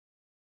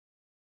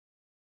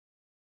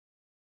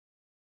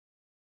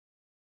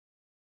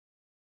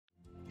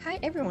Hi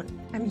everyone,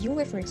 I'm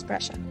Yulia from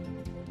UXPressia.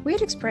 We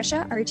at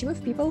UXPressia are a team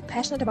of people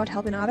passionate about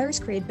helping others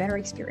create better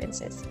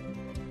experiences.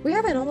 We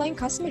have an online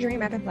customer journey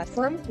mapping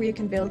platform where you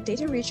can build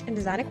data-rich and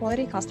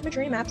designer-quality customer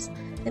journey maps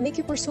and make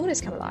your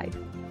personas come alive.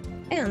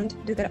 And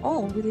do that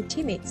all with your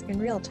teammates in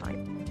real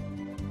time.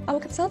 Our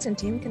consulting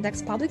team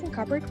conducts public and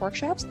corporate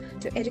workshops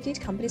to educate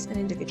companies and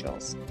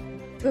individuals.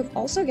 We've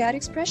also got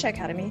UXPressia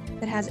Academy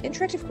that has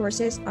interactive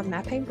courses on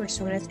mapping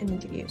personas and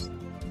interviews.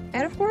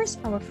 And of course,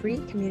 our free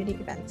community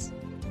events.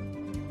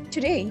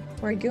 Today,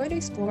 we're going to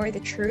explore the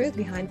truth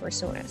behind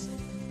personas.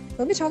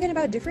 We'll be talking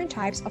about different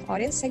types of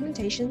audience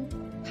segmentation,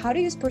 how to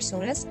use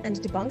personas, and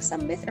debunk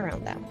some myth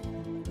around them.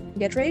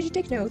 Get ready to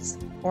take notes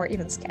or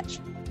even sketch.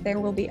 There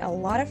will be a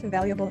lot of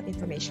valuable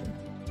information.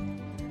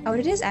 Our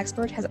today's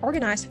expert has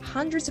organized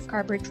hundreds of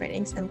corporate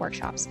trainings and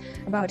workshops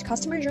about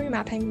customer journey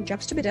mapping,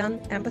 jobs to be done,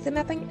 empathy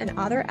mapping, and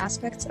other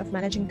aspects of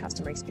managing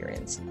customer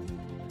experience.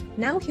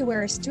 Now he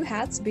wears two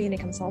hats, being a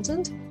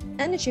consultant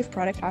and a chief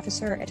product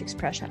officer at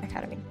UXPressia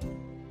Academy.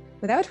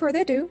 Without further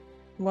ado,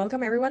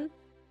 welcome everyone,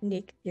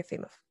 Nick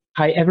Efimov.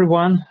 Hi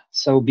everyone.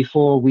 So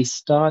before we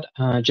start,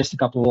 just a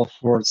couple of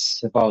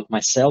words about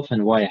myself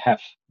and why I have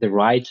the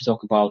right to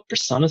talk about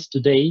personas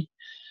today.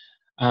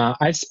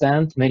 I've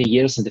spent many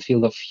years in the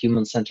field of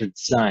human-centered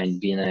design,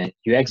 being a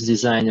UX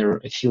designer,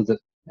 a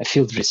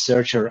field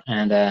researcher,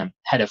 and a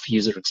head of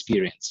user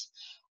experience.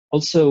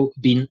 Also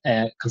been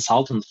a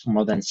consultant for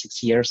more than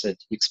 6 years at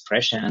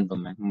UXPressia and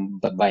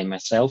by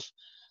myself.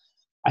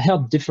 I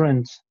help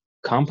different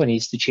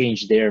companies to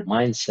change their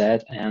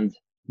mindset and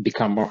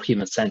become more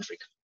human-centric.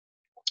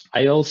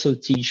 I also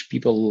teach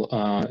people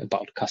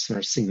about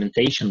customer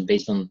segmentation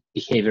based on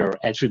behavioral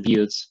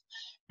attributes.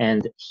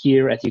 And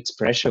here at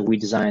UXPressia, we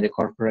designed a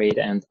corporate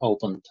and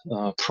open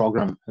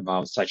program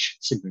about such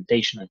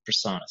segmentation and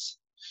personas.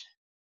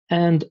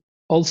 And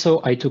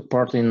also, I took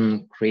part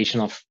in creation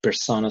of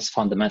Personas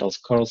Fundamentals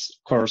course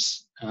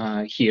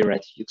here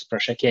at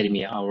UXPressia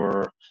Academy,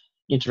 our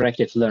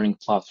interactive learning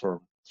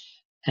platform.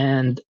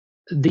 And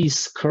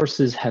these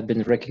courses have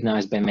been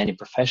recognized by many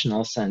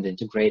professionals and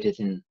integrated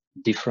in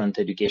different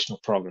educational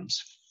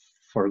programs.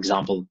 For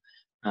example,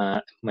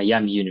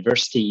 Miami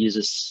University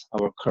uses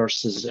our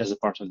courses as a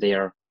part of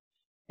their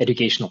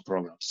educational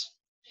programs.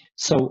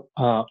 So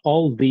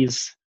all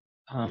these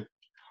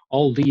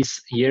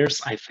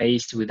years I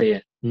faced with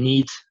a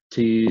need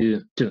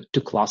to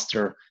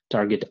cluster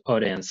target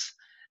audience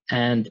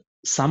and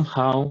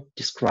somehow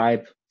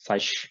describe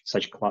such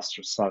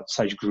clusters,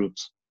 such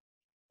groups.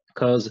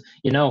 Because,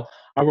 you know,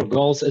 our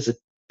goals as a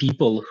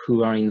people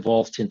who are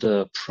involved in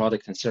the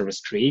product and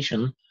service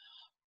creation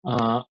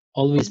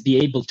always be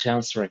able to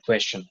answer a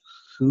question: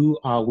 who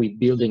are we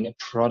building a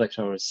product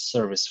or a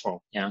service for?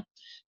 Yeah,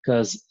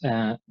 because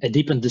a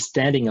deep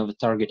understanding of the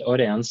target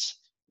audience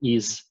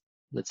is,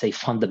 let's say,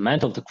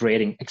 fundamental to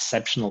creating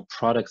exceptional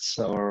products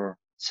or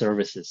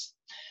services.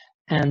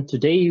 And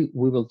today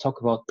we will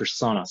talk about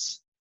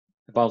personas,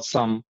 about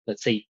some,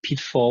 let's say,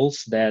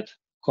 pitfalls that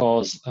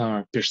cause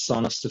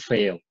personas to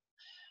fail,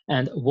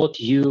 and what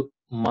you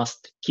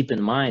must keep in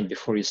mind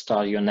before you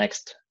start your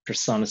next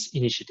personas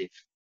initiative.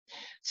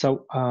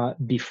 So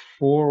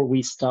before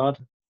we start,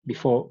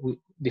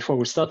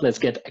 let's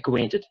get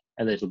acquainted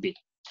a little bit.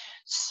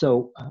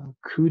 So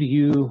could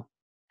you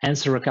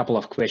answer a couple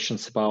of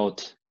questions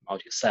about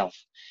yourself?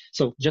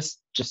 So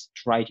just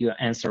write your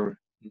answer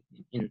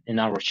in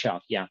our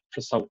chat. Yeah.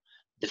 So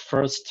the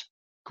first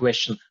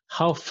question: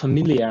 how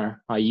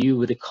familiar are you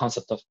with the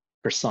concept of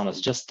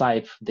personas? Just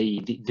type the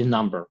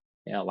number,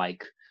 yeah,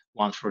 like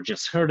 1 for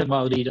just heard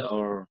about it,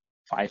 or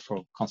 5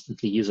 for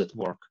constantly use at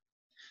work.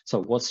 So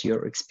what's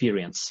your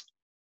experience?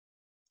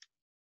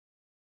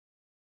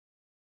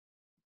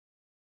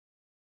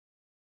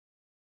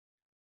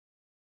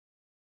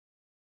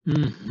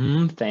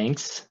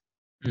 Thanks.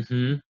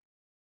 A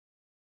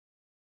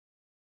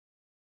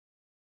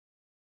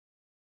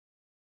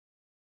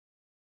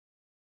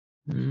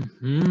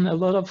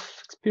lot of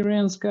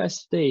experience,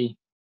 guys, today.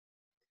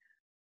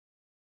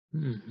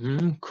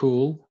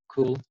 Cool.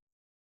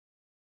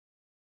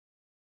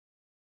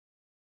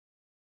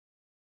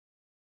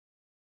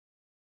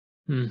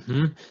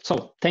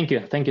 So thank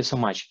you so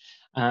much.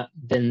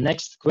 The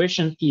next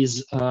question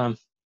is what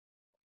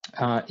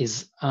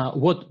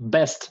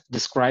best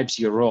describes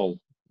your role?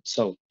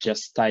 So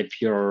just type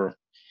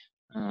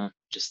a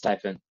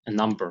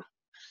number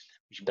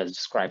which best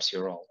describes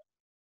your role.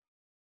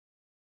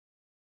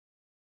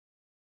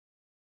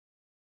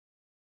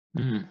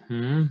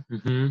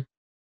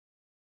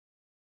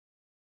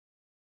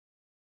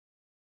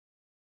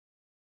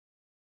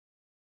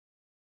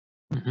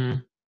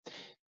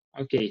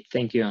 Okay,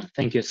 thank you.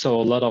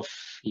 So a lot of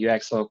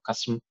UX or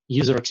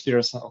user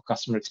experience or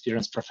customer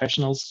experience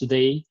professionals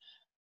today,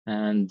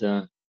 and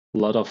a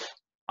lot of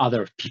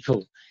other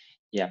people.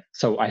 Yeah,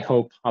 so I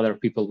hope other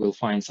people will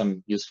find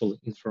some useful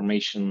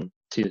information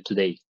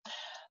today.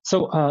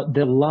 So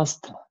the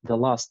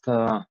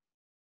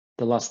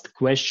last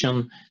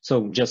question.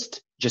 So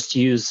just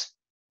use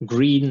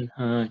green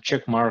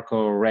check mark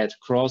or red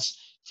cross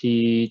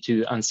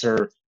to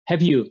answer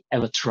have you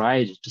ever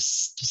tried to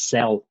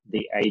sell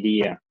the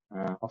idea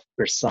of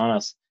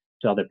personas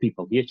to other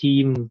people, your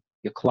team,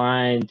 your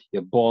client,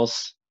 your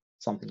boss,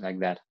 something like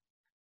that?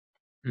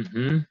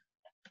 Mm-hmm.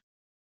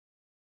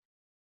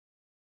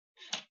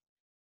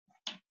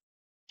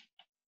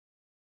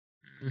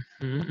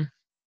 Mm-hmm.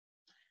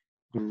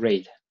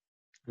 Great,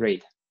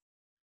 great.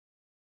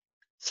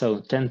 So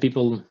 10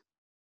 people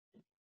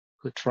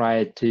who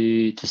tried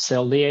to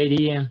sell the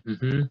idea.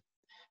 Mm-hmm.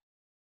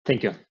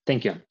 Thank you,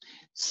 thank you.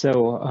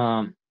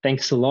 So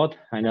thanks a lot.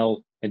 I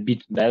know a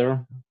bit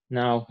better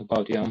now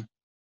about you.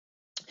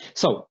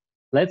 So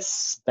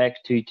let's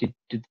back to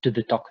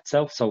the talk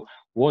itself. So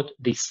what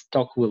this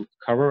talk will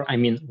cover, I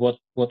mean, what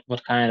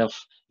kind of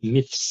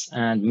myths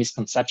and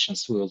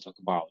misconceptions we will talk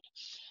about.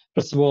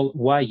 First of all,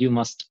 why you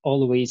must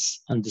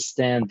always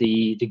understand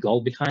the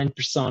goal behind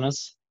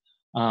personas,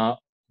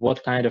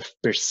 what kind of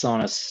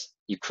personas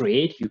you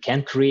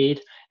can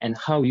create, and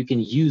how you can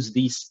use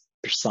these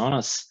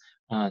personas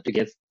to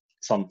get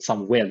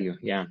some value.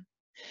 Yeah.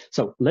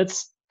 So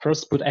let's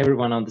first put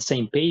everyone on the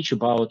same page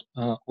about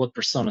what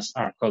personas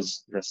are,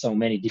 because there are so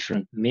many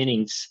different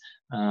meanings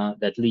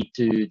that lead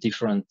to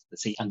different,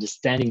 let's say,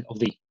 understanding of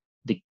the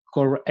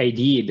core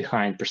idea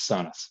behind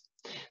personas.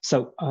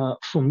 So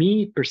for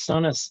me,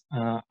 personas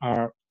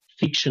are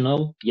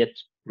fictional yet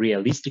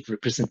realistic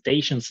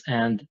representations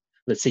and,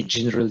 let's say,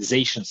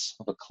 generalizations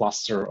of a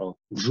cluster or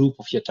group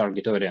of your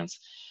target audience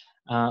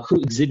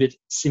who exhibit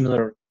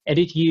similar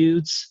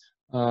attitudes,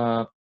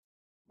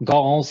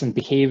 goals and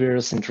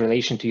behaviors in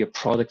relation to your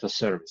product or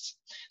service.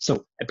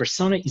 So a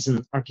persona is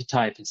an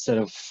archetype instead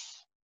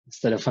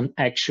of an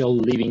actual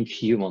living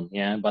human,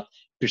 yeah. But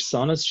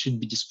personas should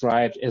be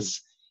described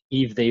as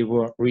if they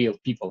were real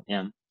people,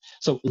 yeah.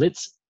 So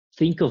let's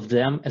think of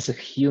them as a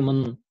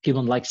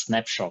human-like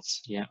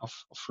snapshots, yeah, of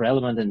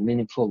relevant and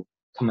meaningful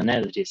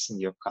commonalities in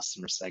your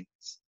customer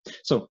segments.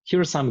 So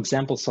here are some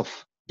examples of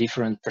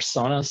different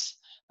personas,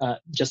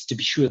 just to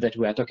be sure that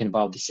we are talking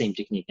about the same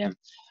technique. Yeah?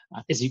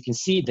 As you can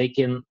see, they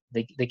can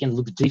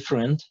look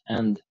different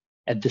and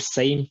at the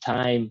same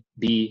time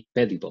be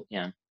valuable.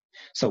 Yeah.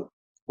 So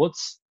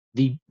what's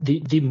the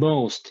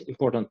most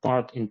important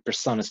part in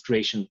personas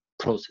creation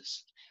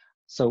process?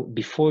 So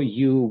before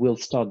you will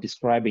start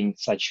describing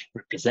such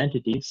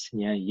representatives,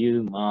 yeah,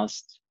 you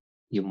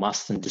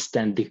must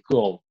understand the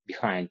goal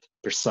behind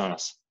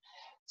personas.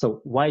 So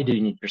why do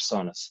you need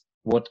personas?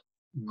 What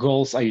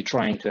goals are you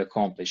trying to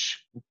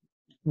accomplish?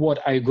 What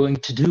are you going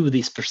to do with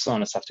these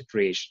personas after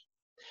creation?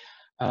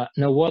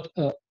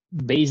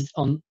 Based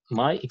on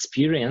my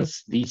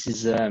experience, this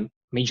is a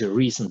major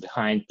reason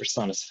behind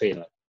personas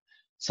failure.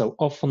 So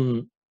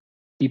often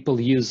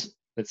people use,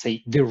 let's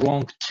say, the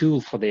wrong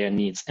tool for their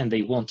needs, and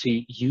they want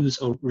to use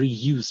or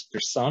reuse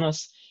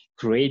personas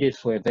created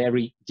for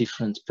very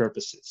different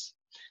purposes.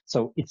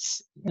 So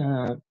it's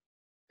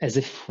as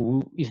if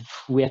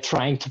we are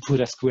trying to put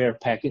a square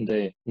peg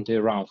into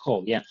a round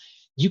hole. Yeah,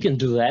 you can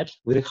do that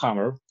with a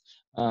hammer,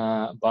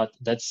 but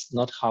that's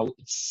not how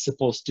it's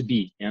supposed to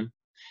be. Yeah.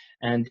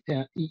 And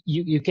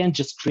you can't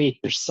just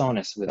create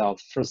personas without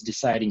first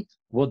deciding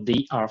what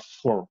they are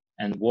for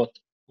and what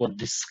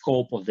the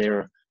scope of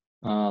their,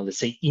 let's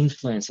say,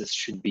 influences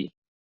should be.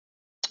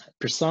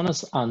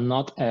 Personas are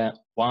not a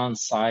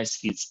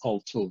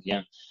one-size-fits-all tool.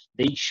 Yeah,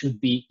 they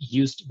should be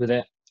used with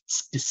a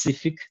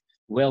specific,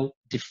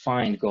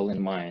 well-defined goal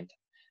in mind.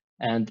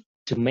 And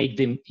to make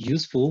them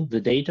useful, the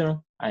data,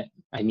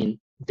 I mean,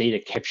 data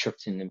captured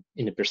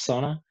in a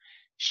persona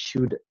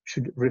should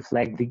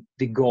reflect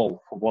the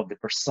goal for what the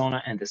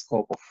persona and the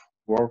scope of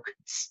work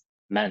is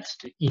meant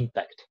to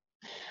impact.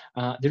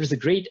 There is a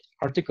great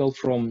article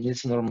from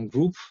Nielsen Norman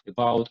Group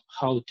about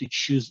how to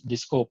choose the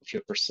scope of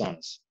your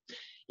personas.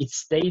 It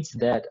states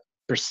that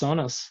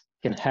personas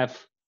can have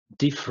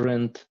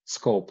different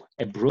scope,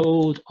 a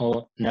broad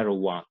or narrow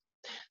one.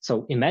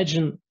 So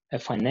imagine a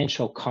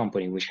financial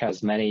company which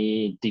has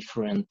many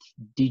different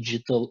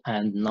digital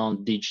and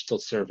non-digital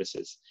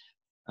services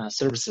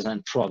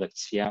and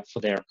products, yeah, for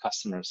their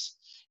customers.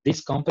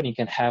 This company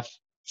can have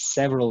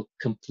several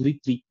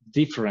completely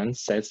different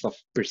sets of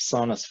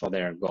personas for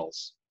their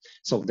goals.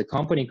 So the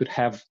company could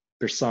have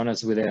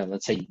personas with a,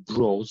 let's say,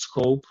 broad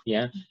scope,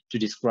 yeah, to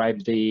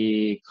describe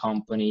the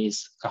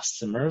company's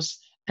customers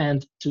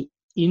and to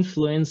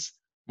influence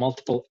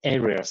multiple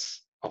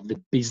areas of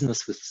the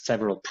business with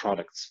several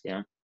products,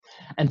 yeah.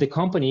 And the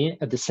company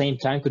at the same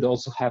time could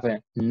also have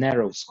a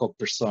narrow scope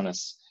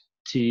personas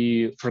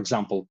to, for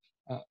example,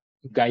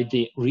 guide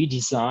the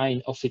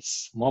redesign of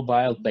its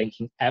mobile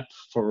banking app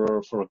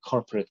for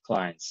corporate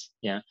clients.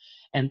 Yeah,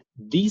 and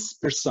these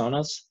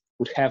personas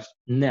would have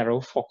narrow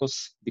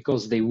focus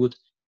because they would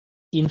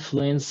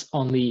influence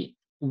only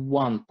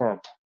one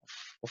part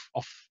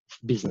of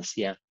business.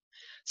 Yeah,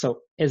 so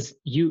as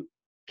you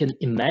can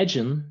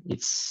imagine,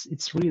 it's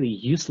really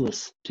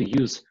useless to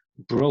use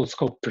broad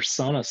scope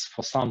personas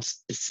for some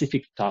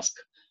specific task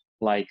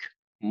like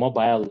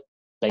mobile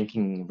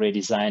banking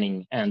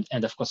redesigning and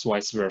of course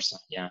vice versa.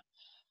 Yeah.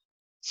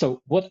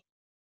 So what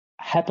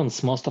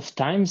happens most of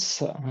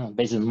times,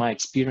 based on my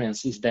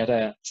experience, is that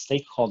a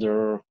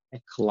stakeholder a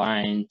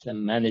client, a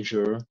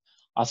manager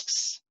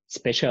asks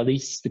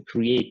specialists to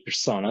create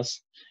personas,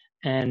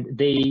 and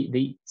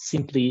they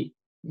simply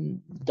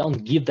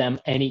don't give them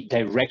any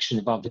direction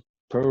about the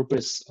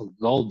purpose or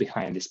goal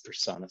behind these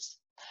personas.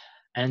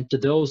 And to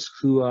those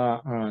who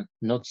are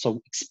not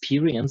so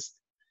experienced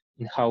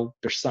in how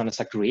personas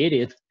are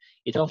created,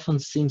 it often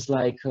seems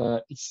like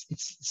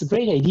it's a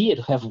great idea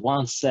to have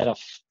one set of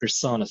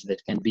personas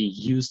that can be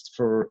used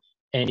for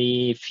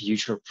any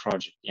future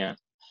project. Yeah,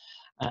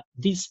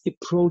 this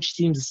approach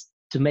seems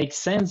to make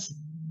sense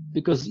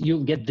because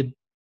you'll get the,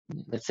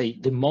 let's say,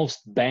 the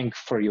most bang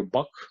for your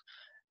buck,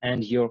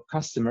 and your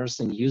customers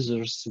and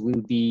users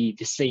will be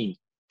the same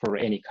for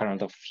any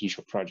current or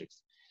future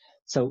projects.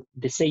 So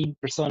the same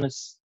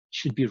personas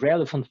should be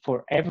relevant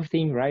for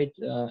everything, right?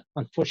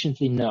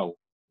 Unfortunately, no.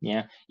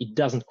 Yeah, it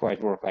doesn't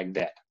quite work like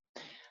that.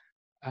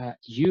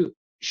 You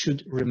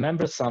should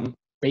remember some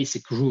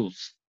basic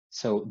rules.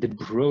 So the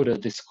broader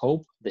the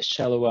scope, the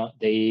shallower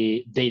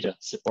the data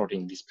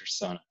supporting these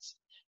personas.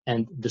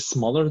 And the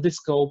smaller the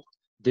scope,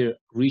 the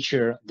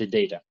richer the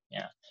data.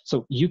 Yeah.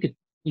 So you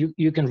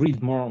can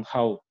read more on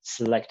how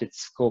selected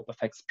scope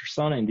affects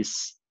persona in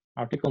this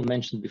article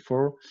mentioned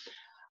before.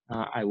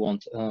 I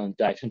won't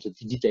dive into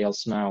the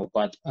details now,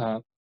 but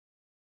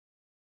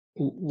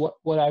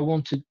what I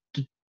want to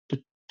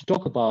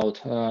talk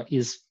about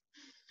is,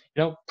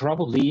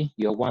 probably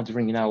you're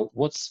wondering now,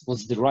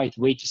 what's the right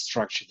way to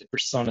structure the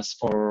personas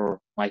for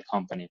my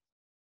company?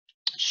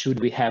 Should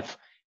we have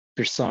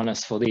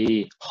personas for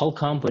the whole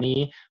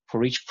company,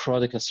 for each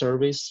product or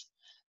service?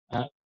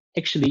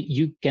 Actually,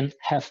 you can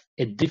have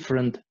a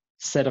different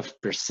set of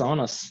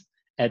personas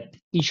at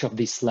each of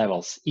these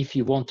levels if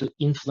you want to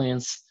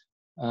influence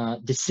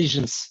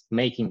decisions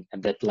making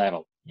at that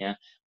level. Yeah.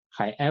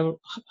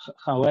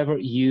 However,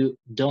 you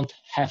don't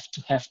have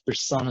to have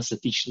personas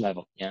at each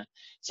level. Yeah.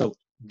 So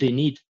the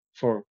need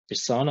for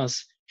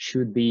personas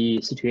should be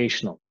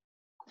situational.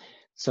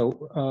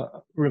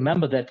 So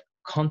remember that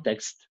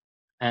context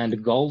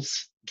and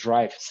goals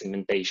drive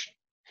segmentation.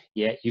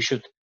 Yeah, you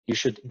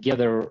should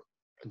gather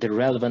the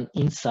relevant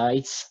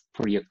insights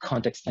for your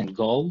context and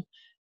goal,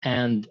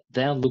 and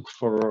then look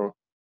for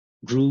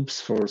groups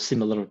for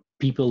similar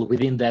people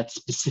within that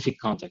specific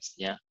context.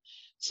 Yeah.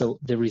 So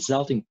the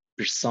resulting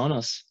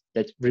personas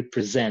that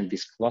represent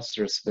these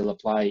clusters will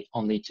apply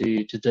only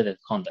to that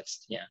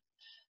context. Yeah.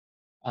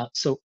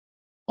 So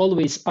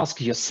always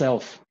ask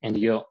yourself and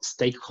your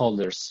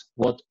stakeholders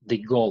what the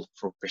goal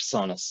for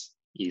personas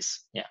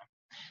is. Yeah.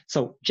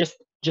 So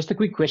just a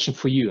quick question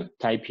for you.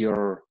 Type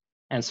your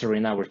answer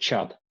in our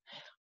chat.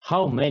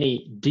 How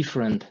many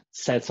different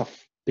sets of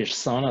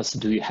personas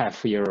do you have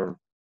for your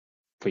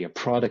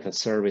product or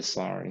service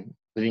or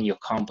within your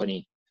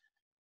company?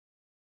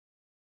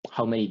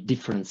 How many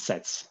different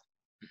sets?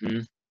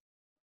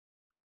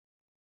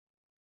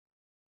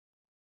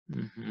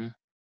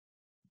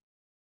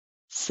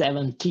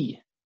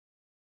 70.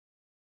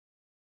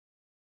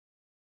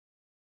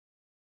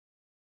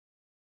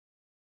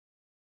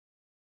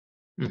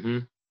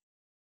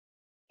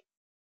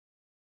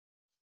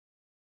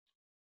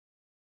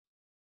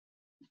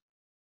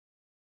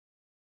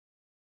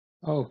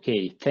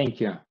 Okay, thank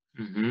you.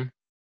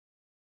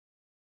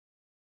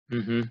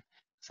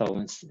 So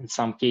in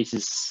some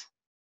cases,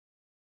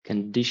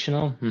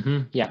 conditional.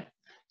 Yeah.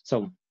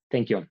 So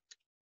thank you.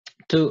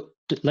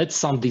 Let's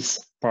sum this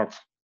part.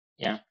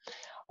 Yeah.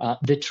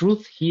 The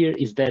truth here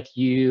is that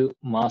you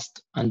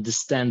must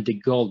understand the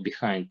goal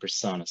behind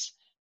personas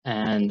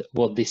and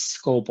what the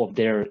scope of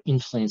their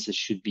influences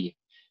should be.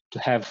 To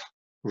have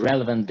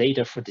relevant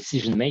data for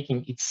decision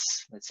making,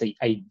 it's, let's say,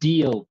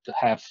 ideal to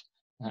have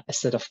a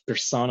set of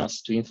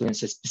personas to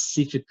influence a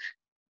specific,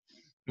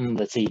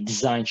 let's say,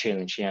 design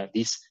challenge. Yeah,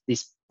 these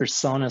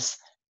personas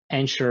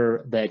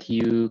ensure that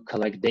you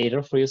collect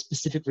data for your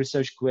specific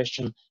research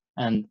question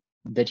and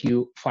that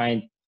you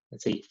find,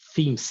 let's say,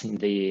 themes in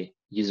the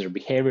user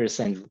behaviors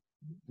and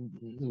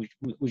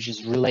which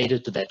is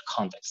related to that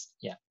context.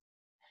 Yeah.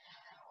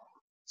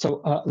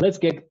 So let's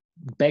get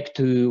back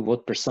to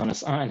what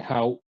personas are and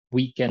how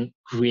we can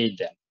create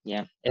them.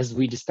 Yeah. As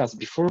we discussed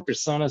before,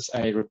 personas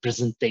are a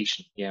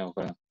representation, of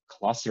a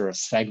cluster or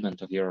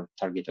segment of your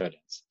target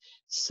audience.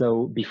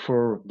 So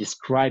before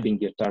describing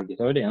your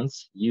target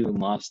audience, you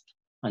must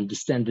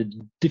understand the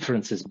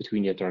differences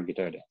between your target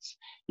audience.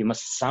 You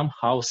must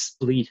somehow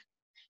split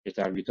your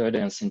target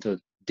audience into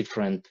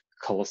different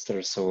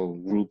clusters or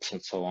groups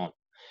and so on.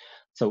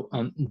 So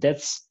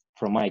that's,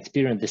 from my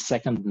experience, the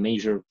second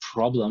major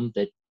problem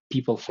that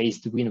people face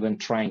when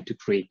trying to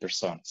create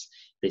personas.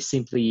 They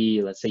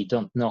simply, let's say,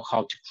 don't know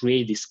how to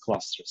create these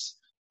clusters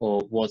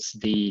or what's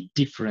the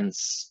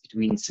difference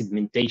between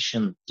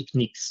segmentation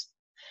techniques.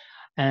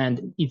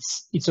 And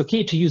it's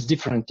okay to use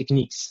different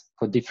techniques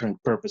for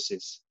different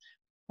purposes.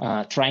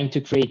 Trying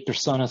to create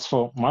personas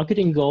for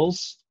marketing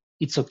goals,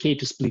 it's okay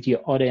to split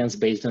your audience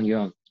based on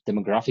your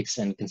demographics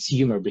and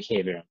consumer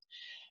behavior.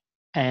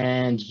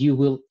 And you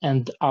will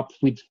end up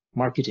with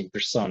marketing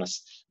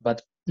personas,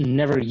 but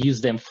never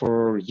use them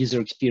for user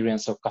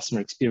experience or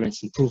customer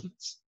experience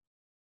improvements.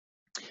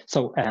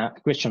 So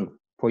question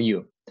for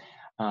you.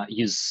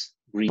 Use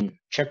green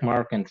check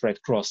mark and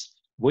red cross.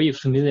 Were you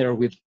familiar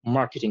with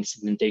marketing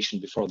segmentation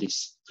before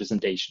this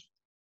presentation?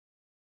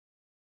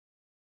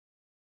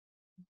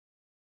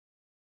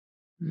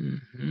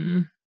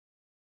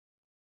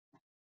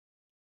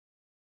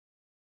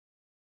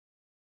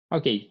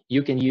 Okay,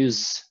 you can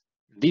use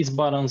these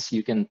buttons.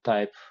 You can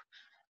type,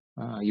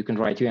 you can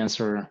write your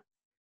answer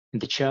in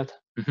the chat.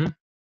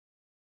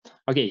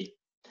 Okay,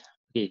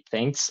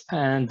 thanks.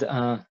 And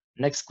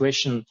next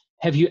question,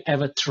 have you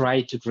ever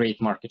tried to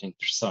create marketing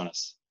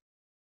personas?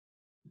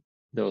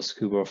 Those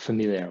who were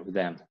familiar with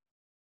them.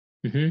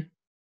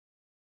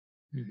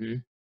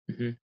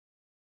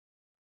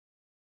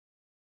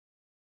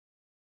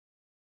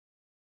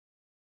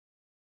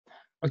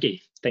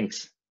 Okay,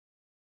 thanks.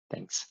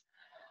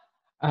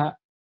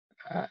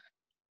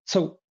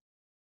 So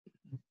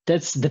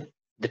that's the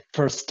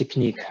first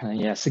technique,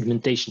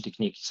 segmentation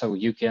technique. So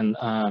you can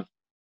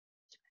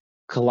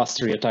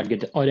cluster your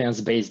target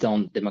audience based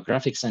on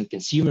demographics and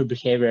consumer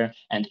behavior.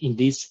 And in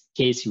this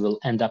case, you will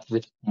end up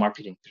with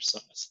marketing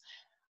personas.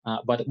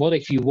 But what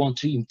if you want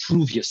to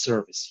improve your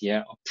service,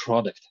 or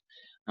product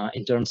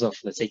in terms of,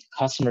 let's say,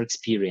 customer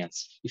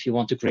experience? If you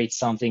want to create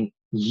something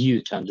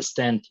new to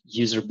understand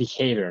user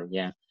behavior,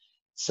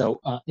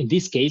 So in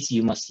this case,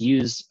 you must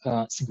use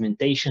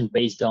segmentation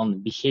based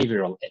on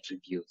behavioral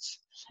attributes,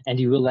 and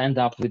you will end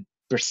up with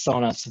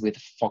personas with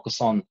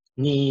focus on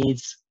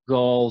needs,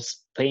 goals,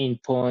 pain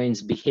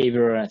points,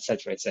 behavior,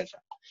 etc., etc.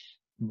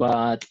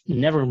 But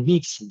never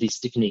mix these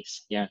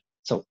techniques.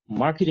 So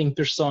marketing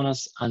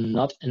personas are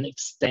not an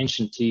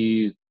extension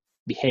to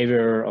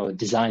behavior or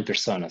design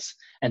personas,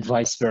 and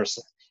vice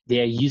versa.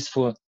 They are used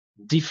for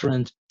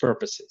different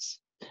purposes.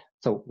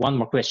 So one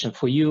more question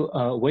for you.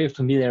 Were you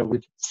familiar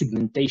with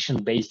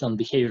segmentation based on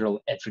behavioral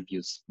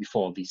attributes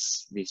before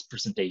this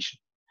presentation?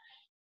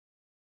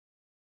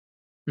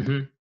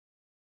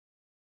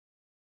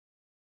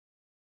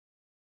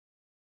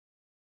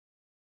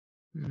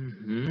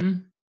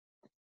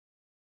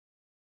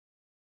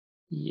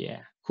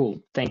 Yeah,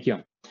 cool. Thank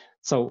you.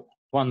 So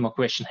one more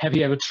question. Have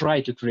you ever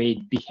tried to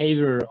create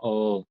behavior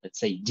or, let's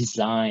say,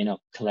 design of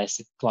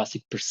classic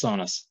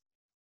personas?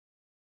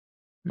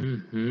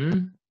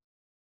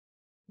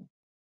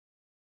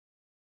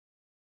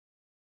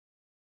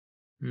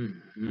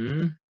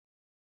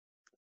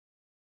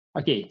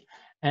 Okay,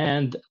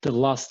 and the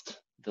last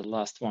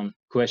one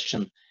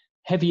question.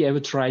 Have you ever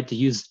tried to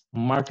use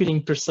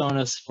marketing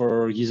personas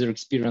for user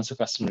experience or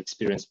customer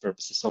experience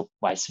purposes, or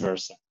vice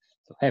versa?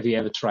 So have you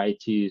ever tried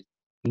to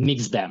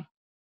mix them?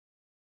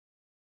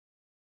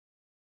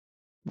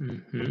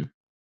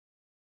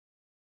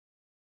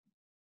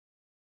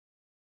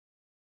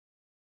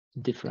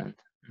 Different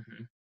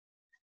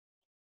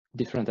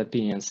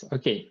opinions.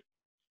 Okay,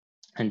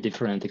 and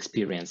different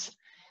experience.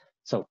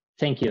 So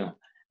thank you.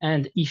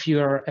 And if you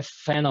are a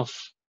fan of,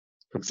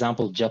 for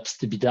example, jobs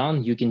to be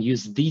done, you can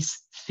use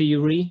this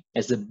theory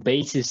as a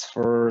basis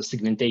for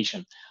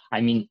segmentation.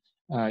 I mean,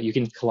 you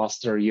can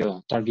cluster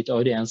your target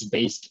audience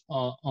based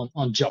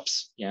on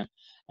jobs,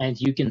 and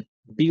you can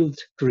build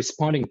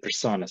corresponding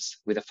personas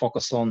with a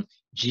focus on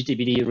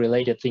GTBD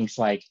related things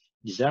like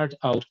desired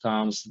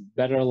outcomes,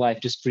 better life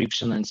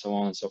description, and so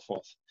on and so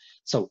forth.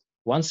 So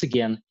once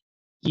again,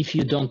 if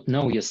you don't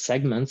know your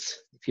segments,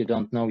 if you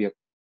don't know your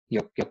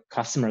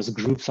customers,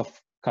 groups of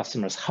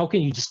customers, how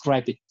can you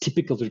describe a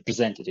typical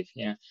representative?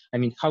 I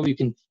mean, how you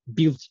can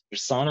build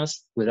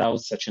personas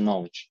without such a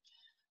knowledge?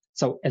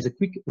 So as a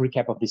quick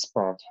recap of this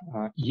part,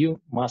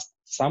 you must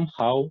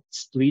somehow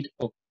split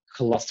or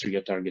cluster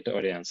your target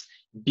audience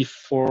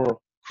before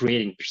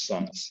creating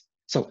personas.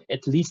 So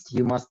at least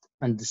you must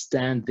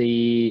understand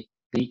the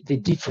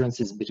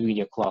differences between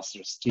your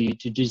clusters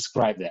to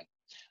describe them.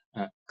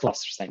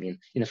 Clusters, I mean,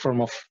 in the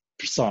form of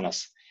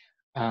personas.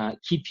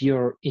 Keep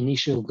your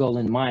initial goal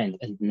in mind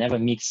and never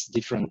mix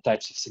different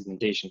types of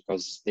segmentation,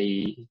 because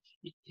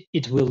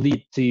it will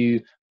lead to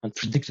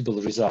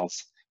unpredictable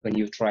results when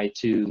you try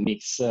to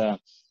mix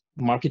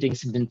marketing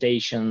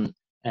segmentation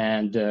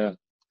and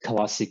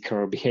classic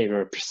or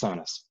behavior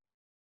personas.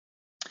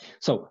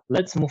 So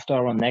let's move to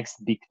our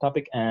next big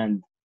topic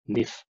and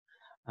myth.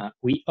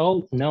 We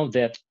all know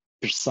that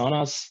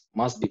personas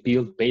must be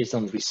built based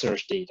on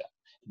research data,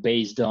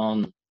 based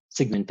on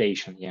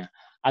segmentation.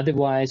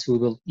 Otherwise, we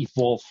will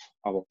evolve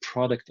our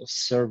product or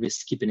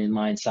service, keeping in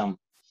mind some,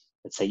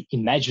 let's say,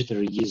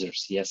 imaginary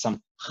users,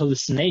 some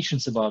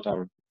hallucinations about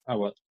our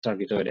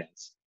target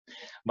audience.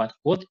 But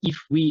what if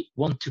we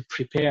want to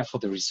prepare for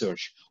the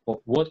research? Or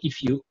what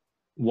if you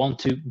want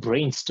to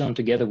brainstorm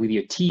together with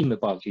your team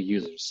about your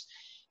users?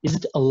 Is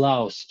it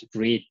allowed to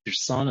create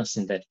personas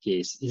in that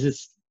case?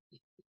 Is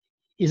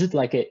it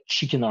like a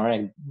chicken or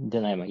egg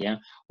dilemma?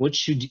 What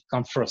should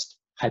come first?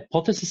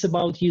 Hypothesis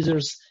about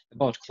users,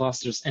 about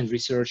clusters and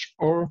research,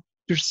 or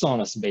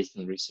personas based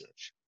on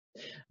research?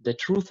 The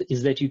truth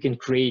is that you can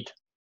create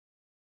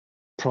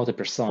proto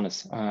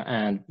personas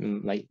and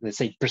let's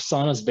say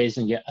personas based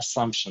on your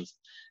assumptions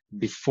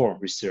before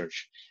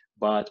research,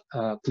 but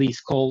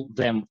please call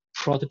them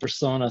proto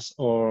personas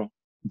or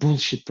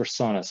bullshit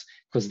personas,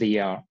 because they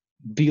are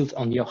built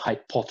on your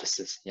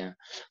hypothesis. Yeah.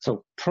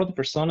 So proto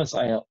personas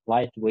are a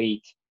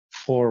lightweight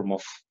form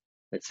of,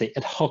 let's say,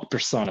 ad hoc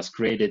personas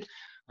created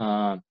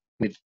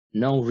with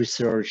no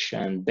research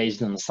and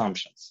based on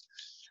assumptions.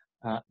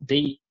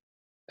 They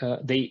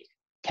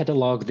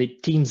catalog the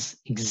team's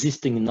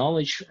existing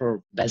knowledge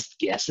or best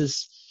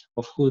guesses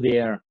of who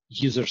their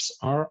users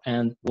are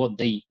and what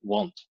they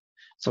want.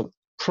 So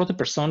proto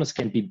personas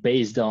can be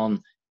based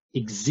on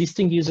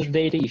existing user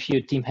data if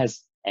your team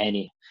has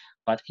any,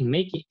 but in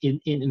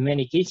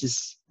many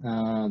cases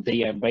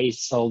they are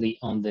based solely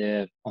on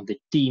the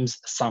team's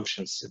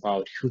assumptions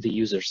about who the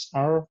users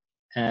are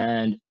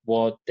and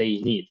what they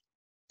need.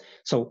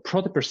 So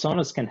proto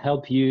personas can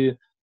help you.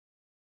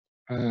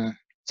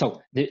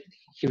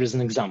 Here is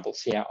an example,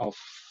 yeah, of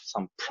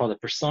some proto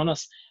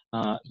personas.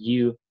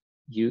 You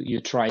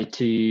try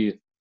to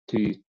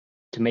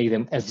make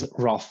them as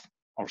rough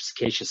or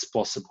sketchy as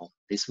possible.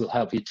 This will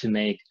help you to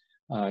make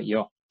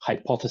your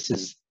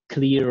hypothesis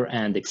clear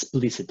and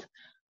explicit,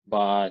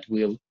 but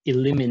will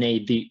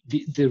eliminate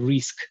the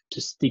risk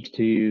to stick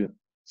to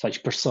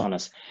such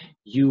personas.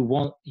 You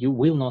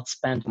will not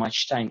spend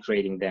much time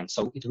creating them,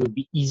 so it will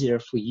be easier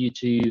for you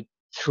to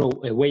throw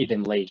away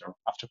them later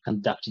after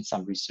conducting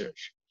some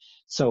research.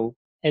 So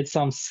add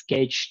some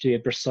sketch to your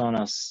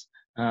personas,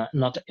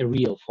 not a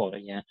real photo.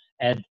 Yeah,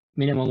 add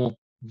minimal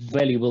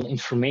valuable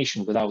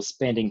information without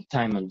spending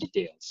time on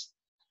details.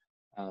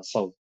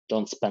 So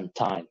don't spend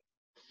time.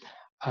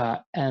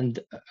 And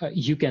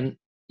you can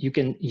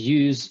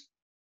use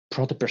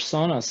proto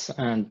personas,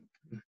 and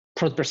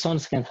proto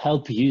personas can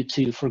help you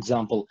to, for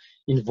example,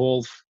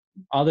 involve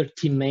other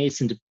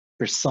teammates in the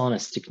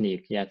personas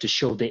technique, yeah, to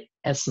show the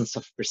essence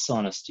of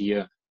personas to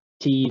your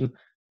team,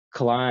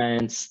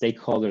 clients,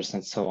 stakeholders,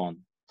 and so on.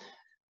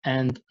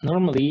 And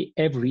normally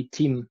every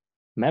team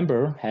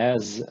member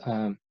has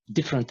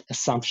different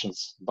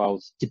assumptions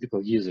about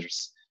typical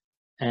users,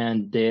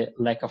 and the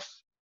lack of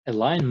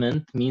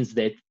alignment means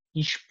that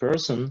each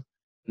person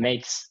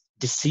makes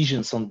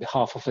decisions on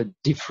behalf of a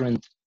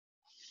different,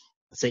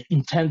 let's say,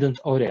 intended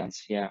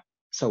audience. Yeah.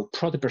 So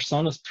proto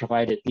personas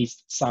provide at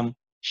least some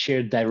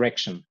shared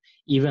direction,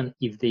 even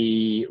if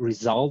the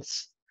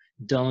results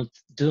do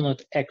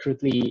not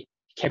accurately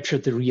capture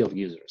the real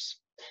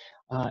users.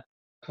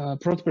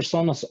 Proto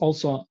personas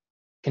also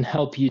can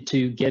help you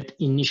to get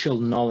initial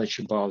knowledge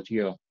about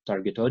your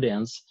target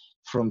audience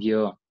from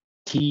your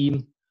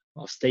team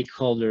of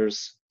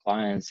stakeholders,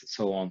 clients, and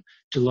so on,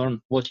 to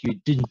learn what you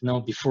didn't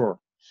know before.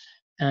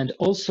 And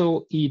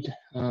also it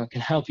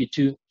can help you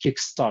to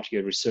kickstart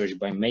your research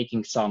by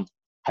making some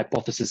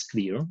hypothesis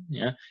clear,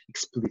 yeah,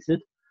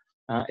 explicit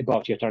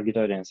about your target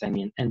audience, I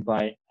mean, and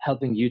by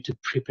helping you to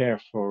prepare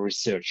for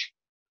research,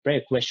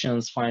 prepare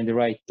questions, find the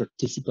right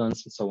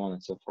participants, and so on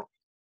and so forth.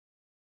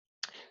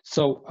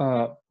 So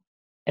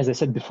as I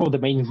said before, the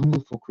main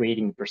rule for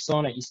creating a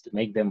persona is to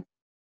make them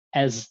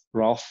as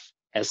rough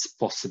as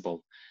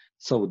possible.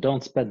 So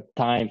don't spend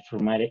time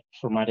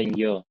formatting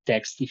your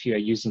text if you are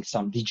using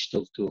some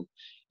digital tool.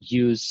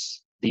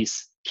 Use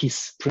this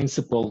KISS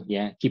principle,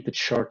 yeah, keep it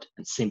short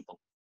and simple.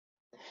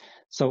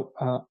 So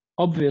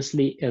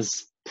obviously,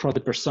 as proto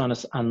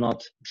personas are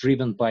not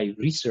driven by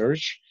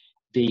research,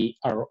 they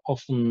are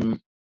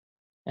often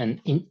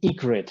an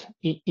inaccurate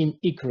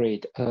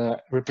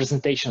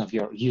representation of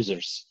your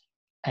users,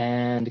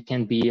 and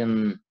can be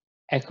an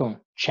echo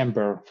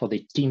chamber for the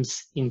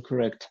team's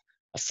incorrect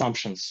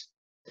assumptions.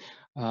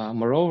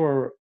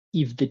 Moreover,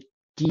 if the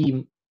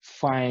team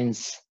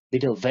finds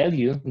little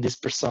value in these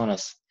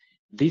personas,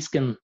 this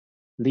can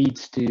lead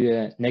to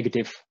a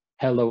negative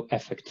halo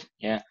effect,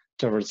 yeah,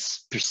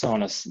 towards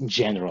personas in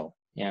general,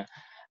 yeah,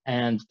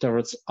 and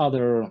towards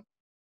other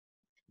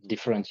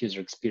different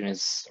user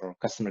experience or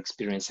customer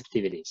experience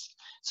activities.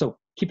 So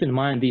keep in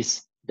mind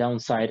these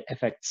downside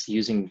effects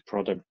using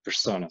product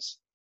personas.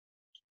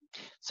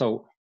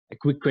 So a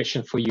quick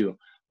question for you.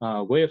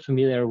 Were you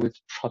familiar with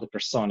product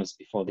personas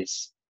before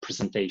this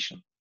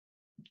presentation?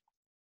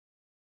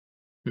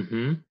 A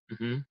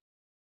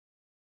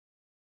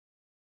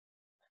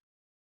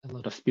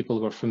lot of people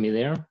were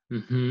familiar.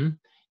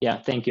 Yeah,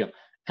 thank you.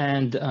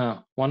 And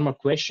one more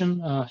question.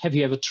 Have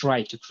you ever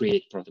tried to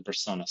create product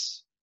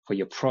personas for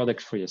your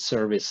product, for your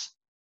service?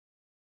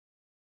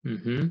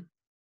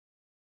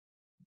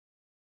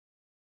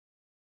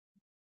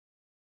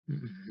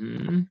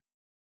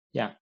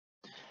 Yeah.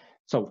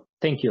 So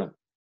thank you.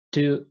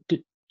 To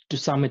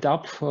sum it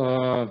up,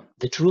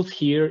 the truth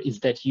here is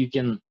that you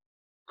can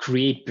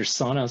create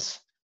personas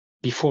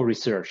before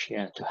research,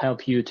 yeah, to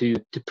help you to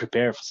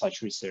prepare for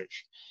such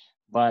research.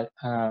 But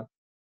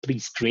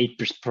please create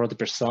proto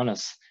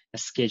personas, a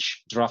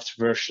sketch draft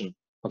version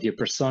of your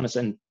personas,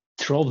 and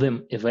throw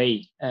them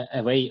away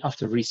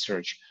after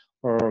research.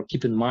 Or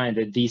keep in mind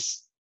that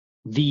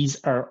these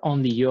are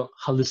only your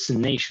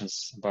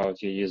hallucinations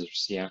about your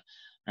users, yeah,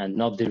 and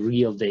not the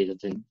real data.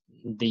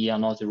 They are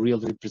not the real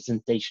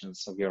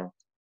representations of your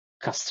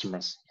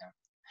customers. Yeah.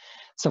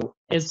 So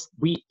as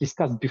we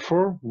discussed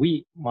before,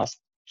 we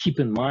must keep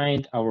in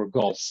mind our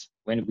goals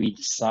when we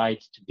decide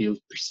to build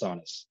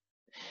personas.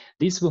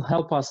 This will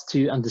help us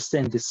to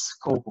understand the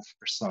scope of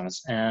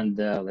personas and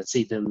let's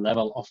say the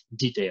level of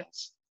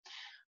details.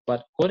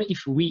 But what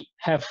if we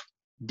have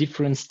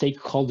different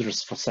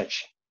stakeholders for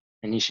such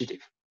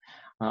initiative?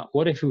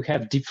 What if we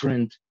have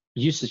different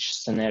usage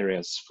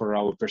scenarios for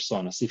our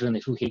personas, even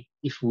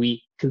if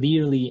we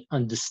clearly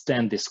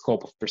understand the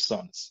scope of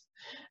personas?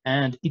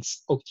 And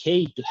it's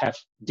okay to have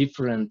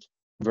different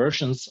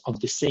versions of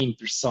the same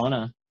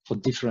persona for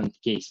different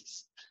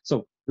cases.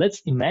 So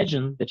let's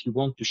imagine that you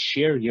want to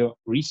share your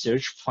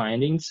research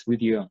findings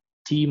with your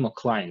team or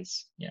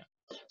clients. Yeah.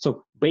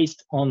 So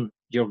based on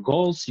your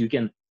goals, you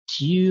can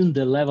tune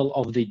the level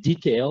of the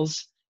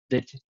details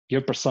that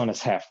your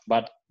personas have,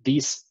 but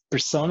these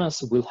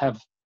personas will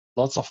have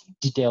lots of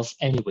details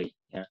anyway.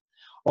 Yeah.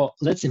 Or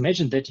let's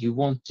imagine that you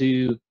want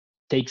to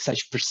take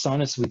such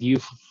personas with you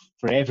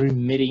for every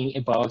meeting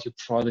about your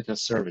product or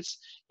service,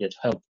 yet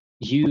help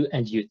you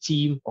and your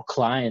team or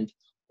client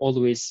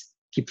always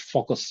keep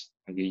focus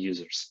on your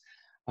users.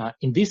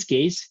 In this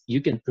case,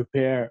 you can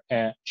prepare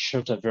a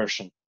shorter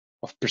version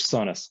of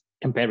personas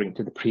comparing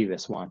to the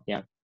previous one.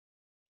 Yeah.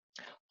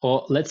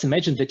 Or let's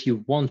imagine that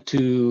you want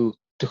to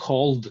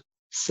hold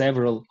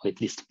several, or at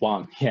least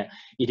one,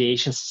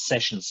 ideation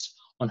sessions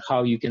on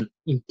how you can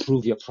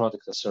improve your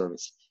product or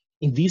service.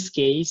 In this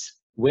case,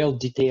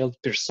 well-detailed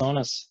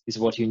personas is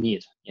what you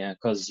need,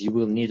 because you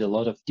will need a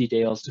lot of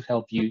details to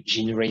help you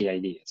generate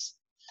ideas.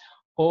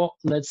 Or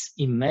let's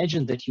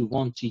imagine that you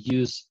want to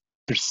use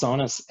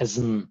personas as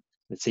an,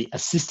 let's say,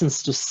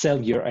 assistants to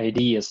sell your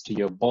ideas to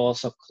your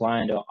boss or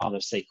client or other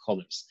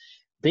stakeholders.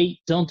 They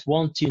don't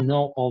want to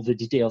know all the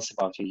details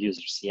about your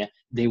users.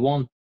 They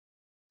want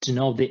to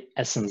know the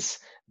essence,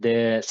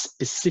 the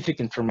specific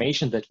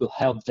information that will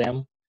help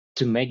them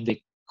to make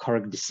the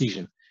correct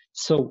decision.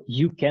 So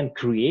you can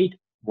create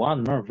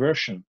one more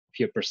version of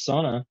your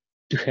persona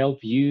to help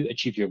you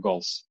achieve your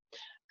goals.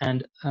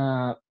 And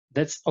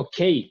that's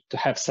okay to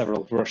have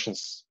several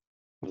versions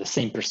of the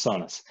same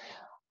personas,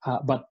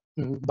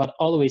 but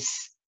always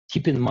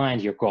keep in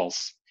mind your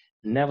goals.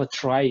 Never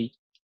try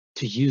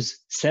to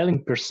use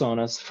selling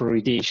personas for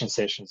ideation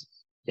sessions.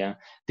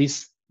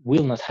 This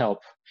will not help.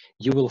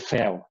 You will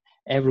fail.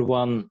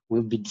 Everyone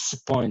will be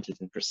disappointed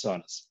in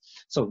personas.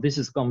 So this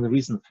is common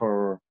reason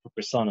for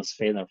personas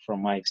failure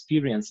from my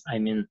experience. I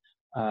mean,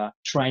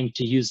 trying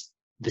to use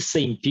the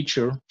same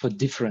picture for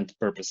different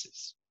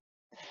purposes.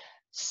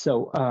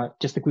 So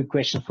just a quick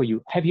question for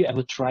you. Have you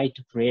ever tried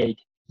to create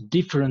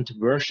different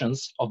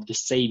versions of the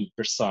same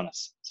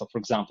personas? So for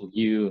example,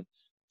 you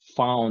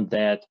found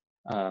that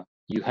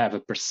you have a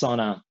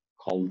persona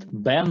called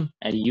Ben,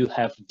 and you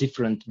have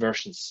different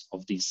versions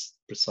of this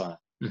persona.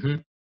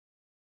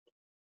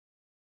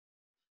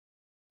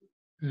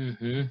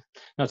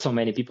 Not so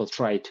many people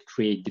try to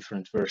create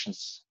different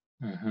versions.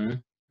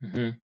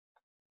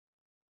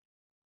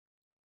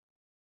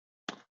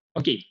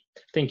 Okay,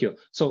 thank you.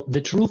 So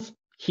the truth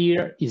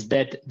here is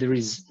that there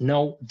is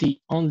the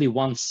only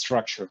one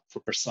structure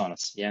for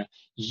personas.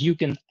 You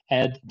can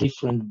add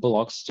different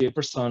blocks to your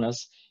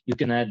personas. You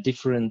can add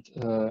different,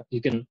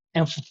 you can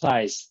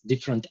emphasize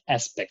different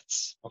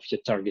aspects of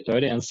your target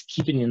audience,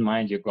 keeping in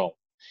mind your goal.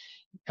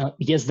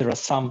 Yes, there are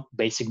some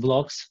basic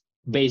blocks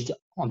based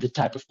on the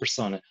type of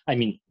persona. I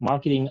mean,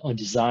 marketing or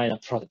design or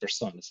product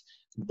personas.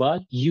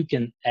 But you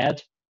can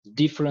add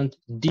different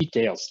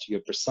details to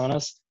your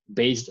personas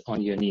based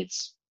on your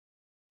needs.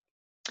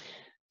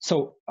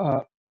 So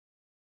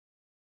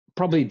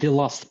probably the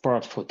last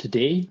part for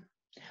today.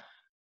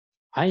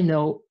 I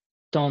know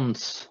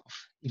tons of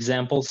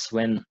examples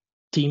when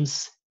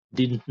teams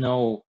didn't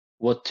know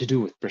what to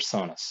do with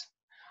personas.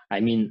 I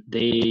mean,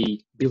 they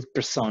built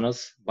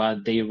personas,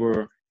 but they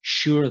were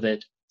sure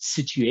that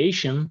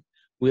situation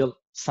will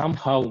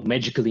somehow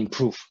magically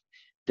improve.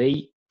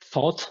 They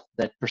thought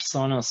that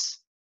personas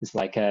is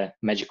like a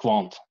magic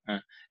wand,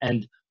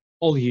 and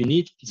all you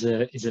need is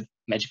a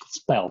magical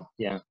spell.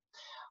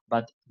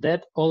 But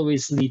that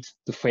always leads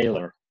to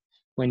failure.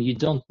 When you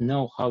don't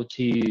know how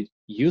to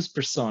use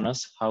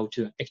personas, how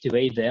to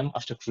activate them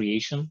after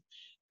creation,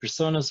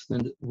 personas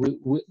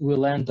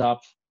will end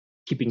up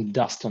keeping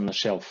dust on the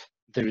shelf.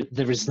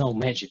 There is no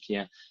magic.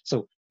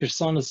 So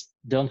personas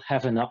don't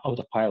have an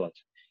autopilot.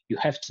 You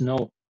have to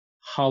know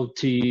how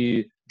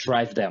to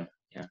drive them.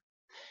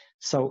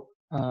 So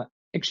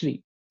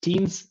actually,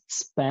 teams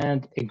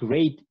spend a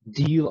great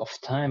deal of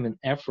time and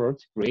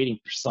effort creating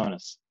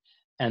personas,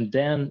 and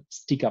then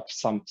stick up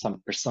some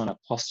persona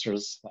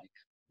posters like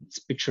this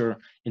picture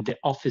in the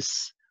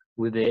office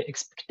with the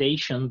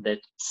expectation that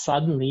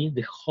suddenly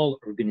the whole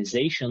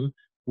organization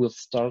will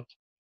start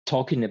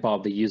talking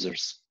about the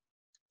users.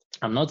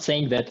 I'm not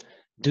saying that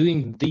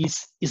doing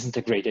this isn't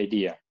a great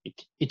idea.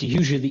 It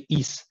usually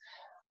is,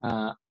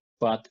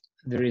 but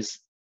there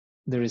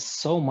is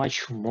so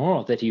much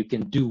more that you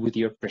can do with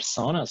your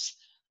personas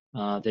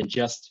than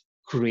just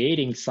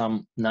creating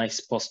some nice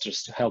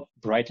posters to help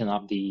brighten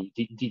up the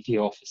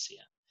office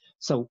here.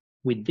 So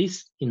with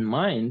this in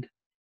mind,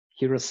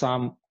 here are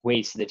some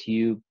ways that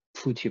you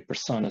put your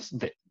personas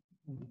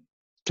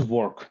to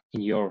work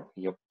in your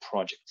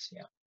projects.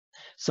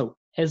 So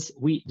as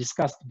we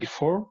discussed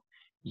before,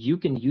 you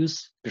can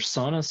use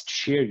personas to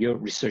share your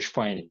research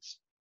findings.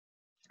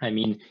 I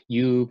mean,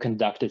 you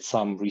conducted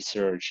some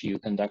research, you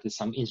conducted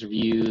some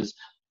interviews,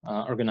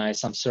 organized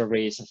some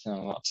surveys,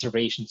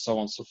 observations, so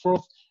on and so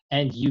forth,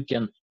 and you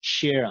can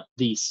share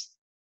these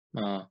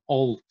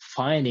all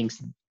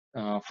findings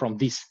from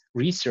this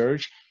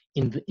research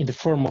in the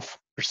form of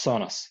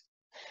personas.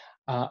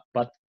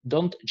 But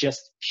don't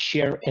just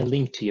share a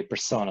link to your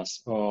personas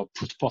or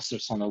put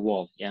posters on a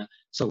wall. Yeah,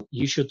 so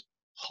you should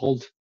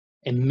hold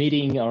a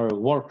meeting or a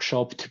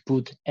workshop to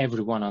put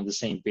everyone on the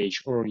same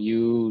page, or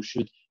you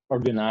should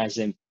organize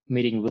a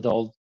meeting with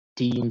all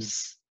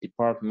teams,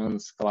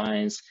 departments,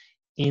 clients,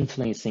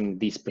 influencing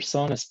these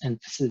personas and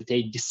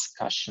facilitate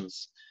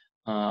discussions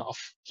of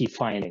key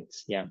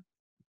findings. Yeah.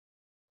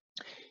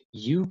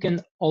 You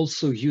can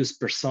also use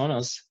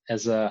personas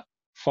as a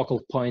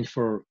focal point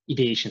for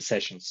ideation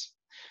sessions.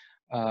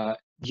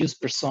 Use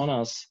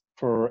personas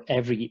for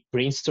every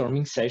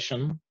brainstorming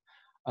session,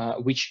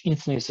 which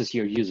influences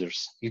your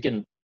users. You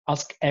can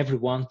ask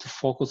everyone to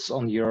focus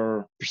on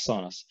your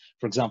personas.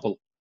 For example,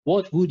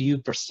 what would your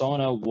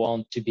persona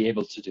want to be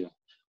able to do?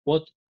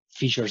 What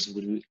features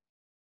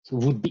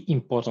would be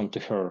important to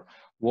her?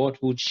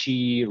 What would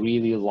she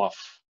really love?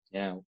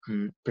 Yeah,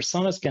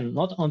 personas can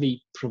not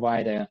only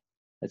provide a,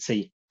 let's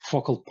say,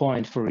 focal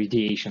point for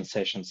ideation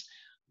sessions,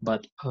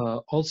 but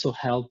also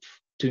help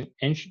to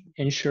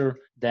ensure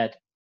that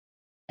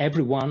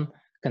everyone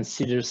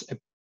considers a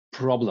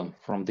problem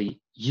from the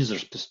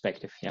user's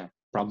perspective. Yeah,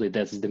 probably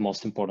that's the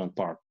most important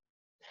part.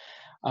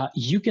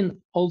 You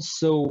can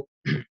also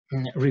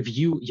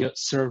review your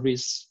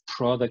service,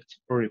 product,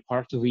 or a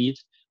part of it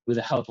with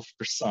the help of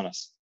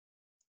personas.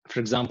 For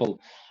example,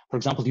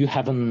 you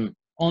have an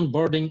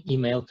onboarding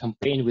email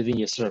campaign within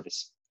your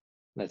service.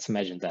 Let's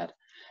imagine that.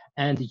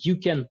 And you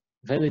can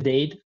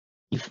validate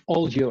if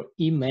all your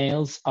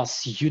emails are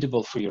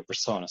suitable for your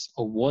personas,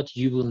 or what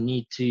you will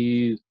need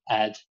to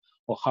add,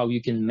 or how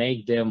you can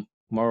make them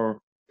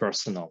more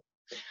personal.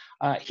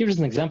 Here's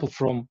an example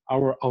from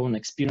our own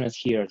experience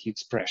here at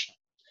UXPressia.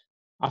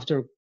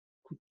 After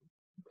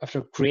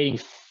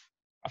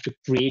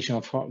creation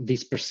of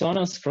these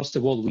personas, first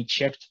of all, we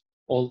checked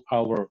all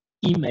our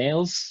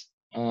emails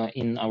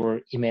in our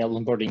email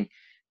onboarding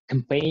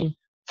campaign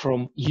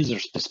from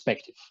user's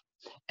perspective.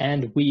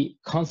 And we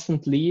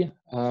constantly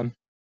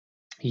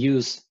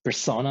use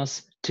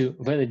personas to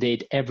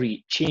validate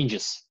every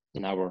changes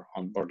in our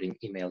onboarding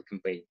email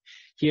campaign.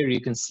 Here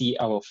you can see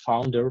our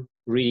founder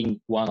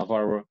reading one of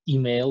our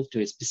email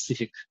to a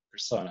specific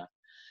persona.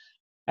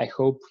 I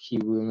hope he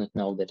will not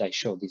know that I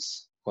show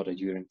this photo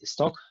during this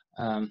talk.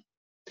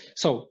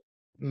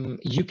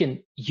 You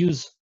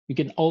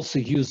can also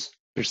use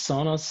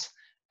personas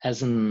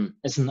as an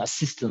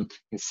assistant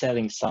in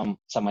selling some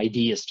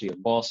ideas to your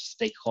boss,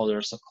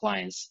 stakeholders, or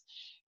clients.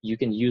 You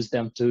can use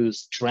them to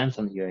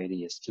strengthen your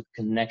ideas, to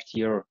connect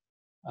your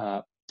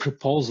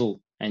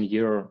proposal and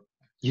your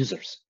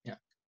users. Yeah.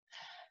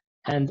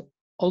 And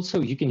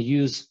also you can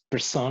use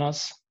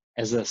personas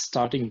as a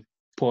starting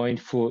point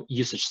for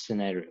usage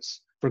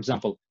scenarios. For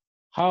example,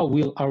 how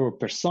will our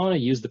persona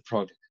use the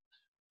product?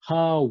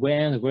 How,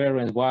 when, where,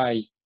 and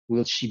why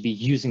will she be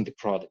using the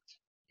product?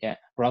 Yeah,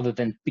 rather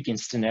than picking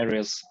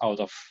scenarios out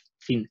of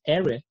thin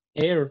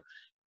air,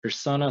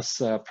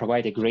 personas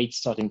provide a great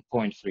starting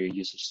point for your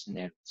usage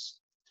scenarios.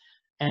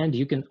 And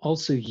you can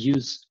also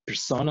use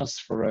personas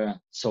for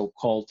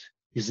so-called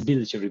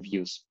usability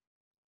reviews.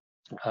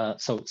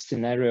 So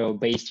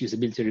scenario-based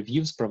usability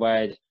reviews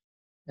provide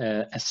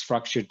a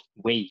structured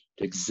way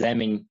to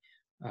examine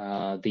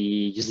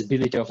the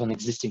usability of an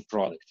existing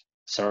product,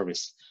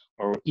 service,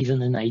 or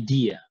even an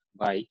idea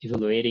by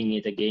evaluating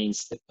it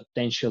against a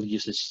potential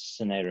usage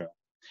scenario.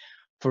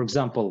 For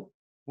example,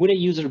 would a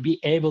user be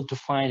able to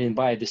find and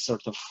buy this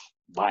sort of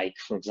bike,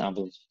 for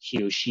example,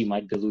 he or she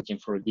might be looking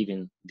for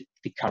given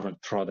the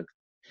current product?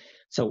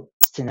 So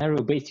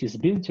scenario-based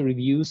usability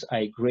reviews are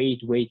a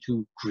great way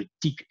to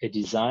critique a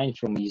design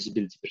from a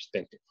usability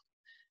perspective.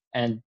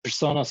 And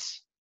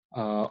personas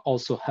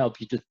also help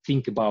you to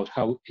think about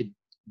how a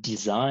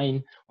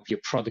design of your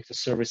product or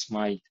service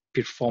might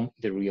perform in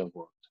the real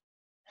world.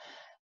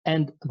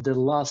 And the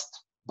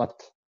last,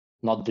 but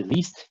not the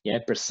least, yeah,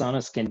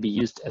 personas can be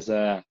used as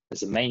a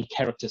main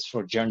characters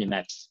for journey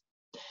maps.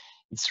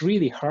 It's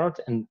really hard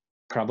and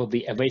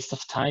probably a waste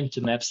of time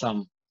to map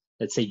some,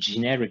 let's say,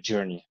 generic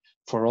journey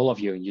for all of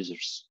your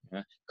users,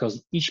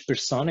 because each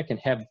persona can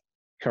have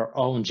her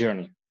own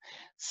journey.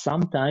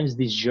 Sometimes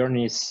these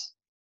journeys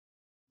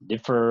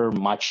differ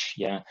much.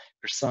 Yeah,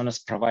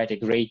 personas provide a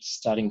great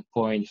starting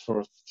point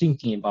for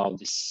thinking about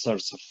these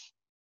sorts of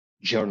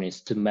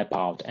journeys to map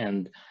out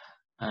and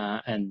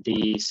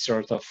these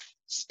sort of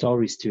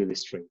stories to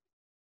illustrate.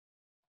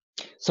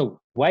 So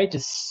why it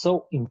is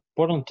so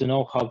important to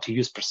know how to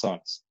use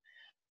personas?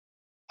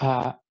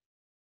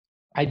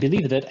 I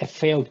believe that a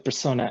failed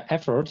persona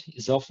effort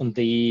is often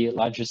the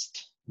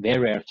largest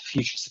barrier to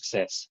future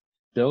success.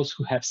 Those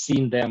who have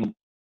seen them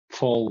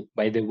fall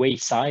by the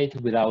wayside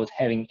without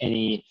having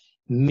any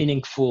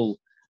meaningful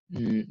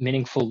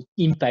meaningful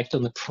impact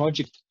on the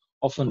project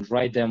often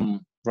write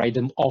them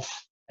off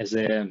as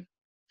a,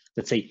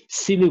 let's say,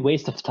 silly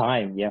waste of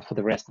time, yeah, for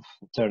the rest of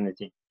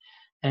eternity.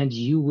 And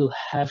you will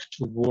have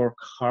to work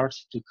hard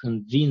to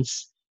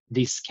convince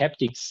these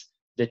skeptics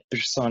that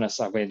personas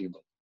are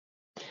valuable.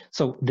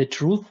 So the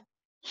truth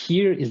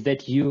here is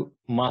that you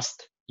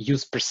must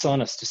use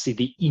personas to see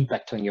the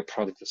impact on your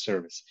product or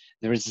service.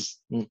 There is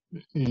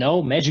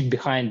no magic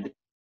behind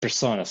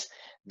personas.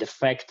 The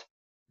fact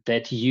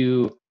that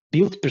you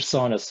build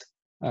personas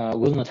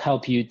will not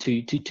help you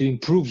to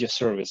improve your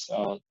service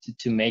or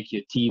to make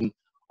your team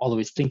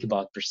always think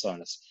about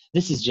personas.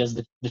 This is just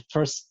the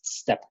first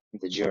step in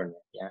the journey.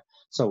 Yeah.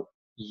 So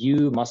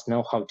you must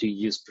know how to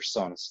use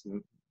personas,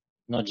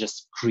 not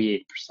just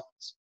create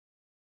personas.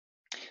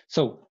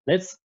 So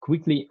let's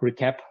quickly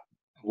recap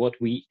what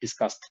we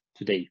discussed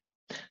today.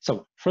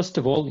 So first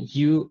of all,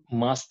 you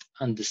must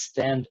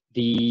understand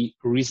the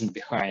reason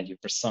behind your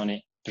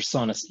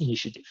personas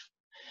initiative.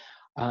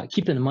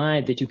 Keep in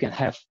mind that you can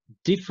have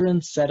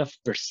different set of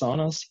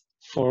personas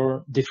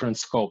for different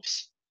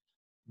scopes.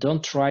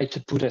 Don't try to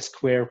put a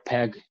square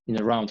peg in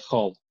a round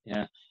hole.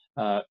 Yeah.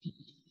 The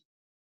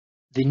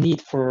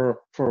need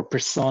for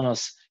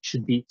personas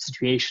should be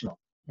situational.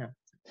 Yeah.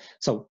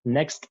 So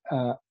next,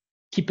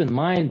 keep in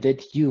mind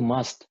that you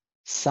must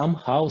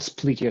somehow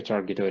split your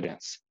target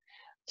audience.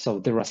 So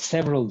there are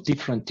several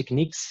different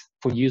techniques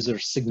for user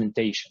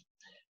segmentation,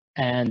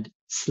 and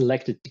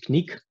selected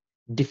technique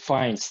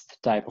defines the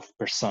type of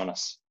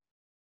personas.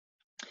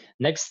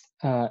 Next,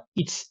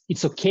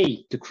 it's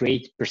okay to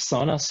create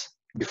personas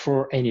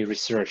before any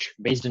research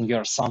based on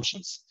your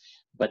assumptions,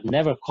 but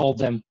never call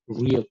them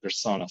real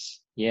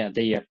personas. Yeah,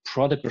 they are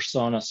product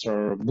personas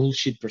or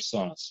bullshit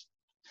personas.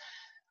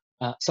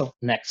 So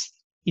next,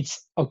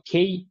 it's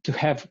okay to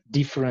have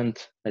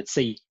different, let's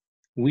say,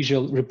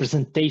 visual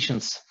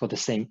representations for the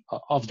same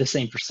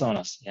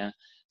personas. Yeah.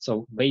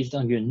 So based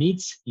on your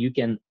needs, you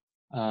can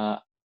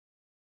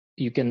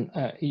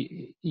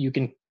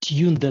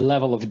tune the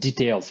level of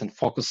details and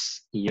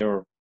focus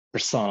your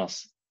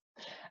personas.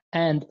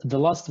 And the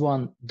last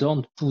one,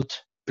 don't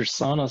put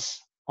personas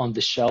on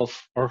the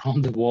shelf or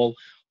on the wall,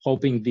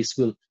 hoping this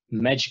will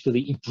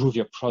magically improve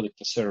your product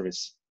or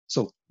service.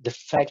 So the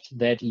fact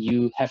that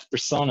you have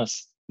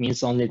personas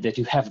means only that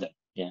you have them.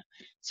 Yeah.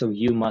 So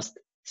you must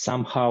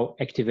somehow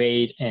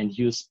activate and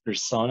use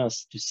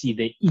personas to see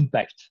the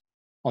impact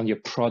on your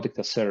product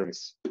or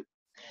service.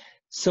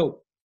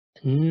 So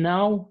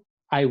now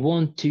I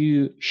want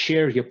to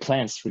share your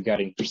plans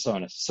regarding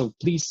personas. So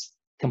please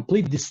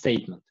complete this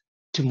statement.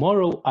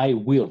 Tomorrow I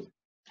will,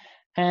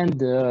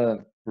 and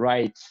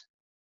write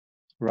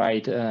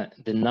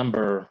the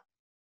number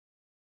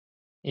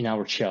in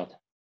our chat.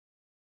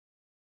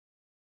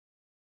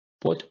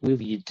 What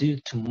will you do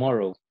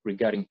tomorrow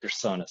regarding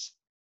personas?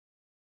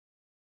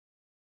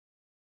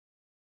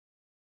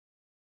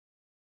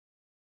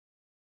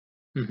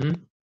 Mm-hmm.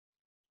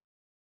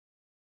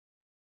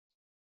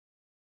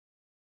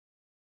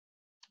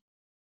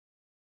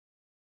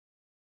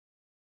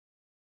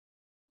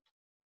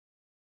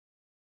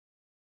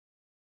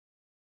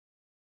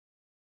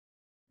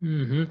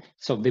 Mm-hmm.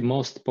 So the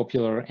most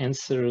popular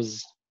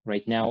answers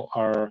right now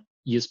are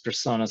use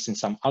personas in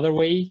some other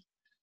way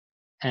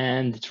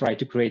and try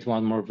to create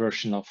one more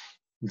version of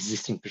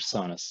existing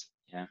personas.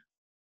 Yeah.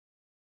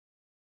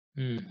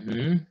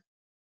 Mm-hmm.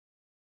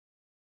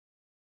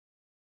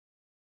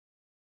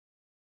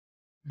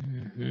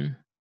 Mm-hmm.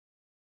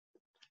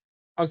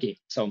 Okay,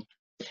 so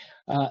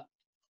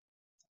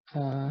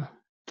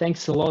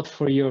thanks a lot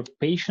for your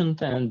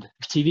patience and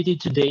activity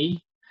today.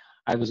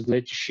 I was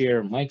glad to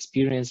share my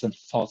experience and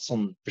thoughts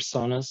on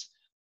personas.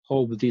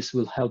 Hope this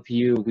will help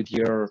you with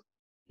your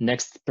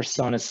next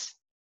personas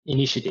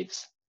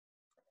initiatives.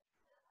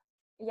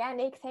 Yeah,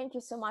 Nick, thank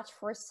you so much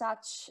for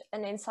such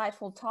an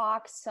insightful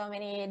talk. So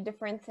many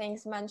different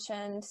things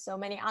mentioned, so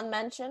many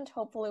unmentioned.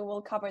 Hopefully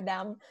we'll cover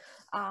them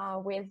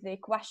with the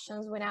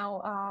questions we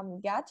now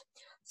get.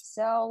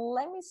 So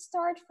let me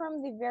start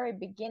from the very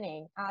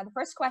beginning. The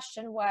first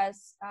question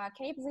was,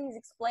 can you please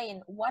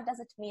explain what does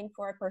it mean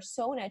for a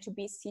persona to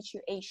be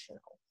situational?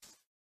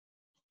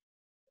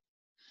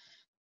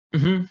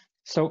 Mm-hmm.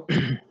 So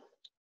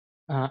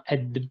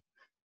at the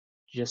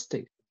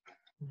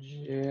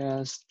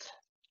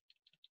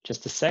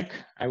just a sec,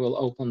 I will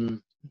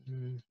open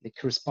the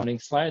corresponding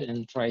slide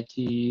and try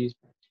to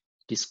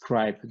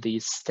describe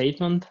this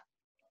statement.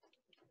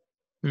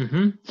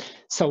 Mm-hmm.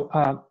 So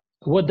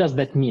what does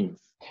that mean?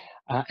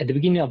 At the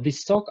beginning of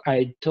this talk,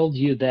 I told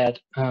you that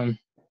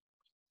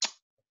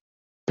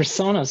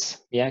personas,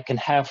 yeah, can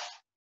have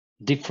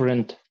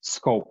different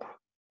scope,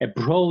 a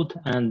broad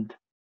and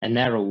a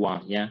narrow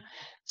one, yeah.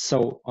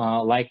 So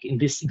like in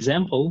this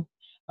example,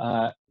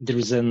 there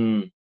is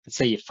let's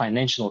say a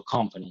financial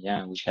company,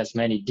 yeah, which has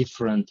many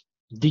different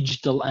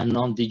digital and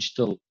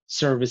non-digital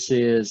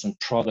services and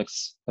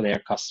products for their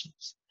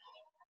customers.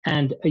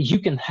 And you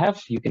can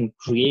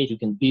create, you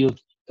can build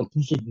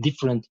completely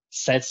different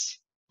sets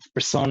of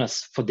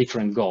personas for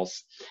different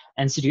goals.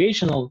 And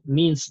situational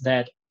means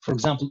that, for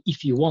example,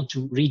 if you want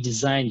to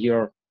redesign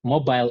your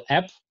mobile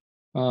app,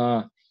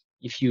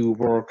 if you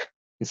work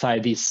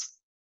inside this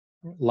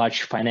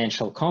large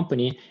financial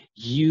company,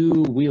 you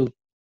will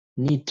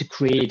need to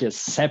create a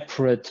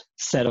separate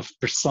set of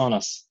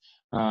personas.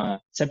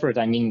 Separate,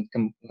 I mean,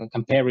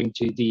 comparing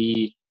to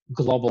the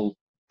global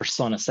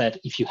persona set.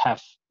 If you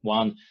have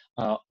one,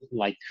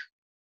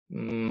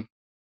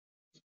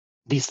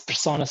 this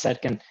persona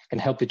set can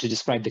help you to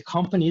describe the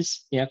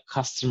companies,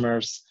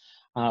 customers.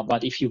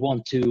 But if you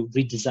want to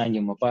redesign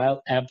your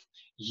mobile app,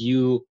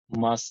 you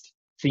must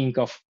think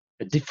of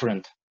a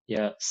different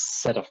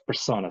set of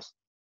personas.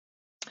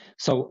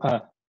 So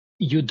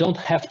you don't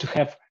have to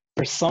have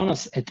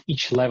personas at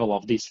each level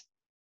of this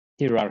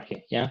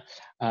hierarchy.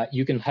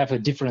 You can have a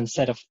different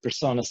set of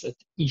personas at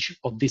each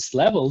of these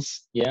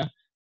levels,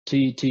 to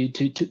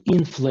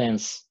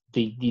influence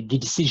the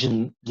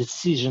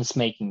decisions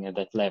making at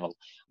that level.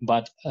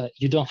 But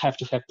you don't have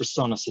to have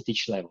personas at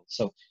each level.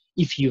 So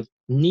if you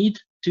need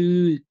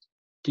to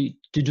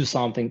do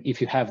something, if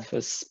you have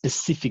a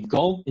specific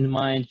goal in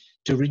mind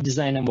to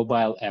redesign a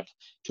mobile app,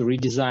 to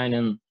redesign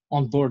an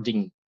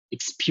onboarding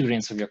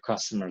experience of your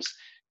customers,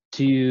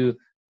 to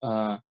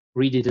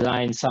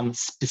redesign some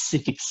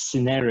specific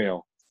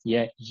scenario,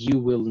 you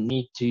will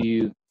need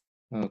to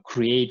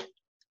create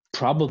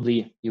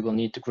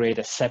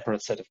a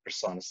separate set of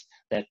personas.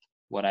 That's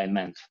what I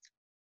meant.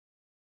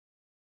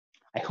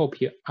 I hope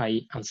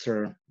I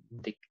answer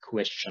the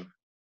question.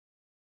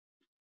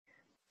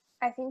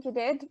 I think you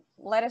did.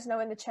 Let us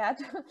know in the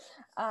chat.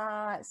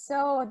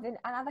 So then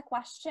another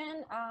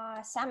question,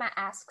 Sama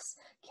asks,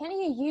 can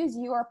you use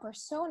your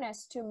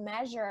personas to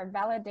measure,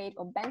 validate,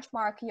 or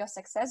benchmark your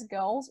success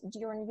goals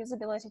during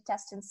usability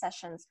testing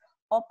sessions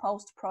or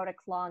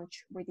post-product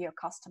launch with your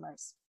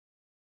customers?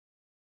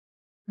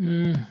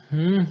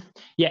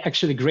 Yeah,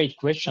 actually, great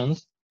question.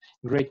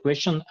 Great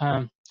question.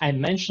 I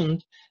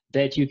mentioned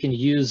that you can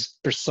use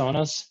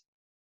personas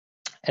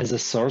as a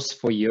source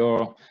for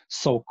your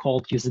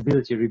so-called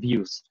usability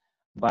reviews.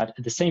 But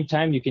at the same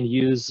time, you can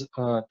use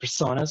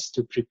personas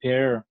to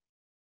prepare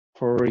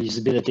for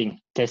usability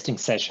testing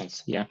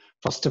sessions.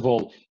 First of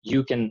all,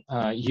 you can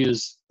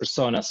use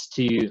personas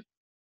to,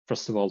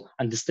 first of all,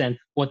 understand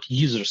what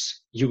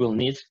users you will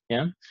need.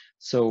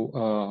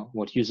 So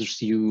what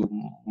users you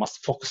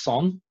must focus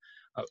on,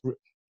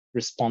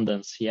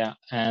 respondents.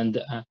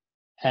 And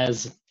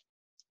as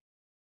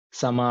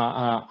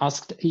Sama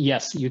asked,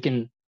 yes, you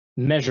can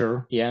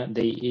measure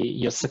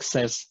your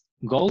success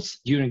goals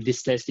during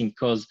this testing,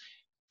 because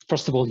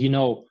first of all, you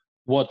know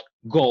what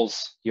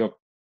goals your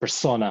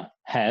persona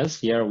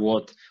has.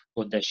 What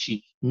does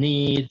she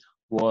need,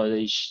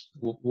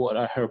 what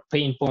are her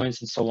pain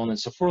points, and so on and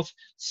so forth.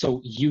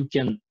 So you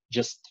can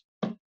just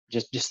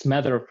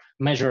measure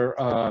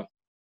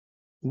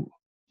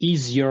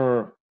is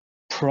your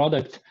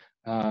product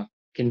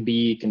can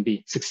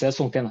be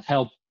successful, can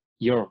help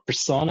your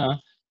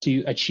persona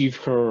to achieve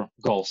her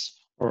goals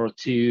or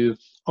to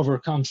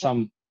overcome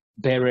some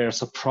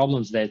barriers or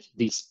problems that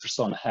this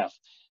persona have.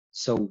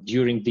 So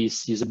during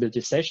these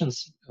usability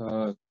sessions,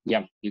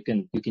 you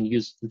can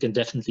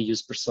definitely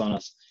use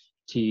personas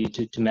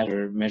to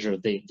measure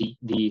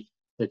the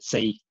let's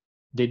say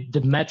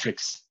the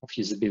metrics of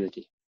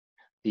usability,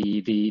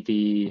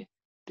 the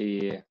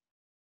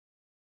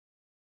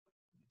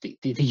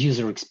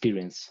user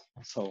experience,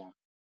 and so on.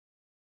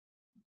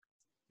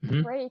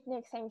 Great,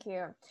 Nick, thank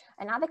you.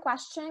 Another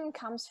question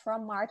comes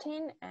from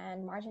Martin,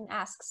 and Martin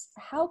asks,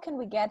 how can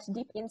we get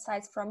deep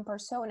insights from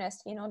personas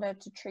in order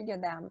to trigger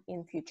them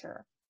in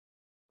future?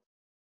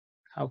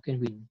 How can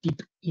we deep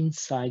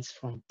insights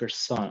from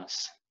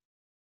personas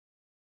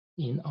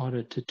in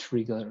order to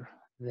trigger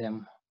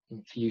them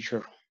in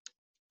future?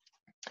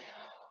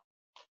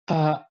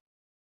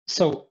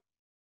 So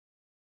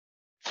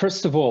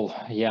first of all,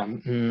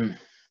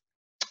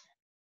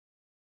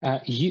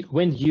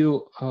 when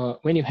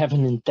you have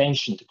an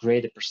intention to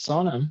create a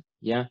persona,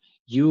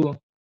 you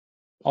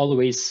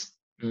always,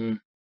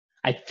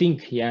 I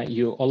think,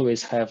 you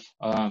always have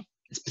a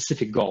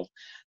specific goal.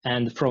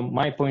 And from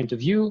my point of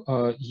view,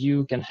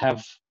 you can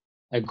have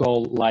a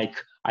goal like,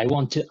 I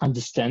want to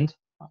understand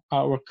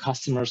our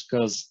customers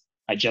because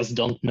I just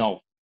don't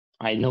know.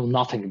 I know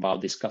nothing about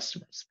these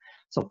customers.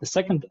 So the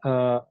second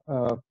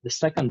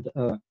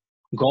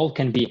goal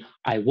can be,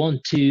 I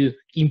want to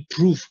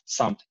improve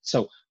something.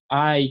 So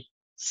I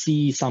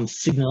see some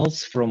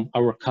signals from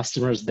our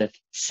customers that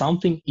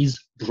something is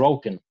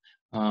broken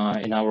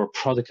in our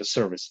product or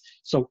service.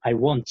 So I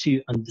want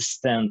to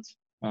understand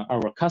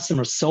our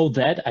customers so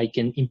that I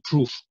can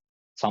improve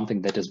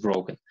something that is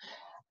broken.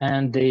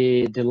 And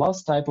the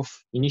last type of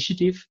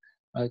initiative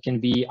can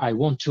be, I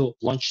want to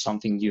launch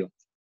something new.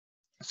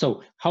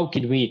 So how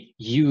can we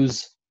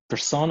use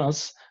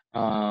personas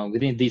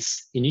within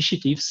these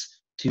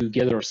initiatives to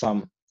gather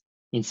some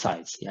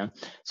insights?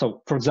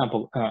 So for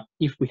example,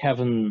 if we have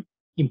an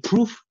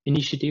improve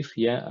initiative,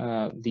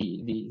 I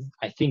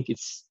think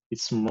it's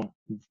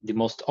the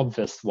most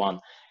obvious one,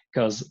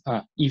 because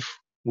if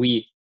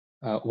we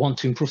want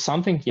to improve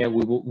something,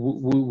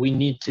 we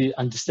need to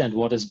understand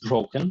what is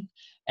broken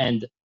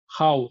and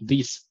how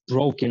this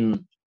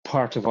broken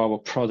part of our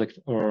product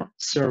or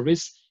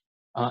service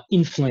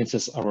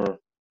influences our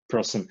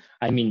person.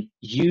 I mean,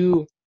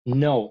 you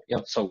know,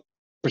 so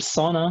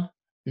persona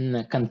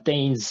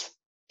contains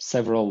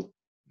several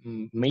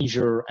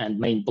major and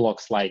main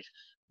blocks like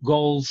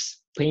goals,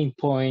 pain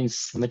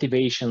points,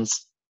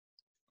 motivations,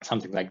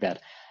 something like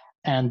that.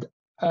 And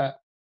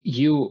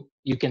you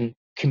can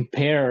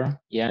compare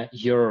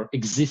your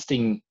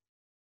existing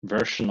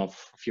version of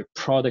your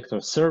product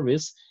or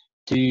service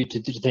to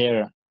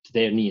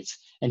their needs,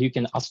 and you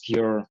can ask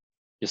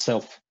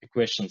yourself the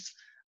questions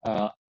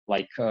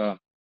like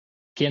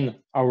can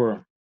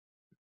our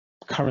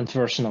current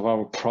version of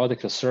our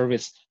product or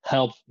service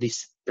help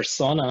this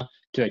persona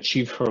to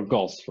achieve her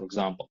goals, for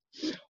example,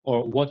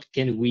 or what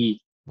can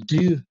we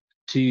do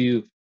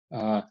to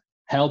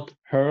help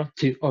her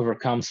to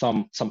overcome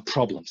some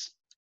problems.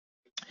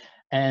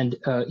 And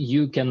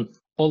you can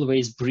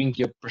always bring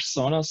your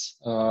personas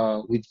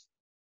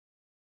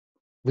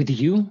with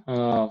you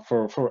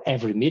for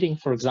every meeting,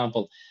 for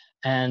example.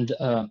 And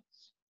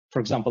for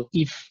example,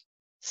 if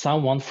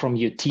someone from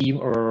your team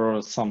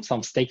or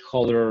some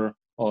stakeholder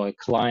or a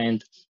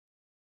client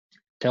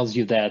tells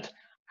you that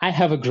I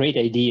have a great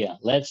idea,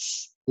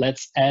 let's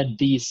add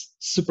this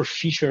super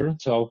feature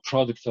to our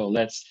product, or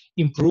let's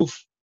improve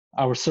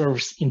our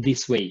service in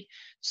this way.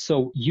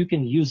 So you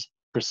can use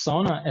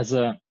persona as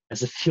a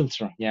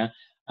filter.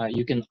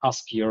 You can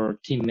ask your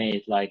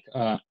teammate like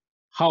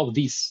how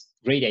this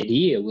great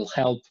idea will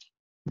help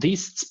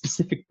this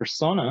specific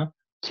persona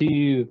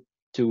to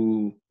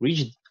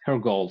reach her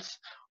goals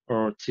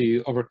or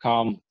to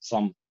overcome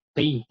some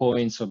pain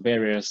points or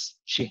barriers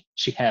she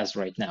has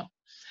right now.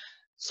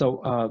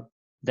 So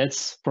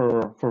that's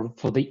for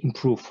the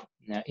improve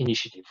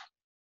initiative.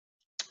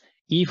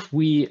 If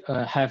we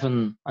have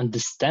an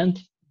understand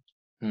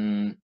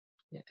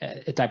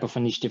a type of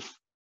initiative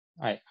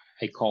I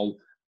call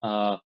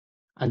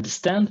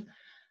understand.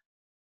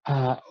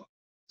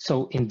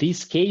 So in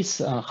this case,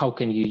 how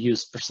can you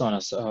use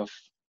personas of?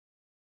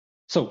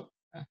 So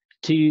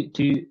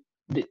the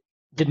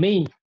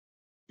main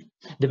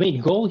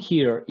goal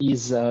here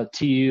is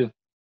to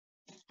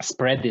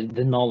spread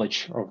the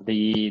knowledge of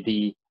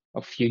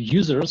of your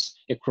users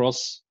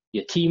across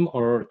your team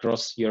or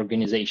across your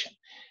organization.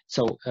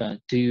 So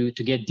to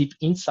get deep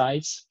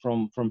insights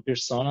from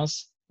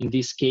personas in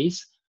this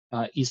case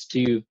is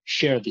to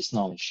share this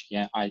knowledge.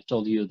 I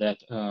told you that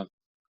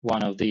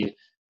one of the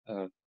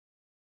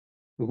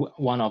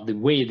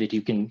way that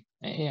you can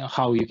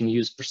how you can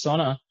use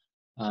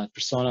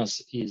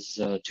personas is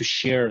to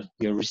share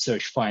your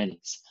research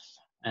findings,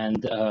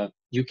 and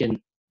you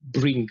can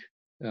bring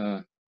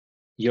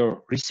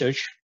your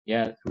research,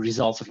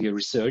 results of your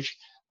research,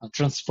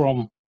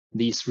 transform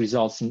these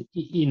results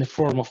in the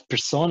form of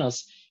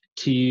personas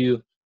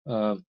to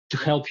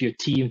help your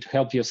team, to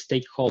help your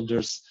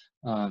stakeholders,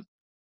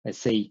 let's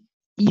say,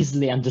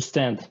 easily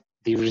understand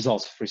the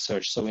results of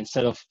research. So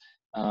instead of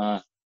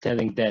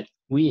telling that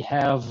we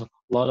have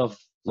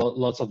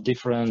lots of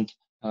different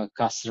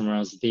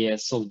customers, they are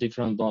so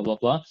different, blah blah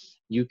blah,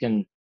 you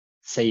can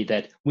say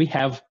that we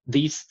have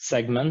this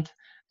segment,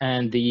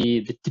 and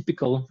the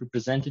typical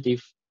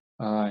representative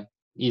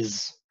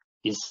is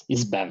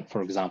Ben,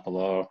 for example,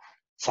 or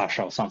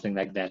Sasha, or something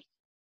like that.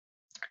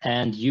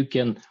 And you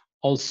can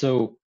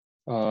also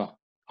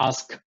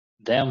ask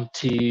them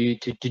to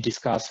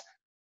discuss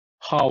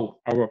how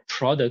our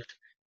product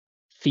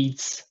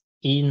fits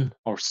in,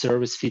 or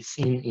service fits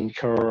in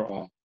her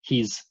or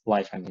his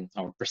life, I mean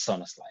our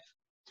persona's life.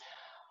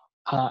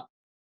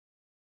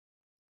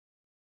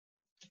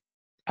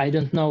 I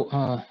don't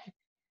know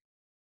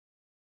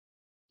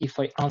if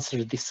I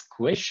answered these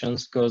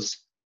questions, because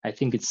I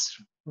think it's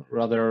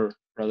rather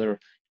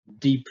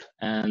deep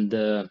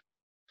and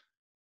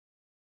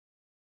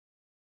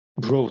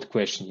broad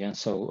question.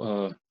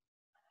 So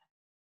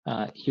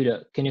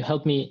Yulia, can you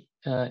help me?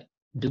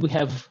 Do we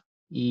have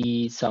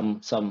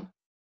some?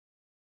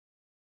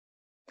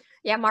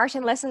 Yeah,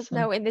 Martin, let us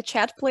know in the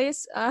chat,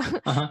 please,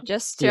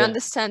 just to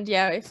understand,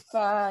 if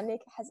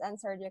Nick has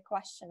answered your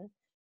question.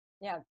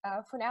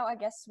 For now, I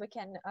guess we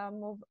can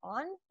move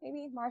on.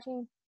 Maybe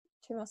Martin,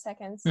 2 more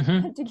seconds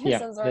to give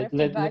some sort of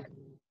feedback.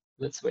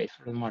 Let's wait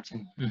for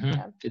Martin.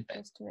 Feedback.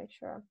 Just to make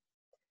sure.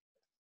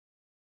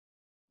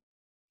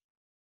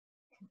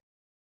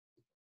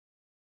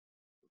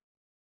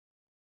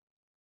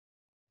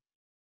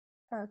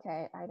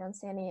 Okay, I don't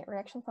see any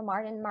reaction from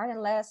Martin.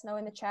 Martin, let us know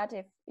in the chat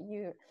if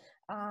you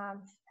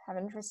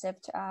haven't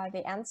received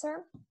the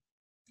answer.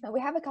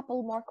 We have a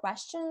couple more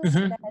questions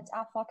that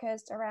are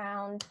focused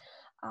around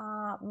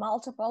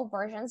multiple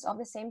versions of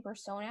the same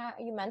persona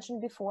you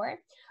mentioned before.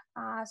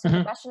 So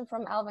the question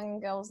from Alvin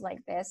goes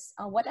like this: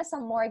 what are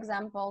some more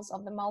examples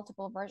of the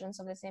multiple versions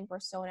of the same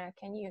persona?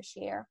 Can you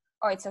share?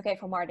 Oh, it's okay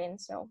for Martin.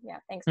 So yeah,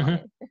 thanks,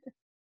 Martin.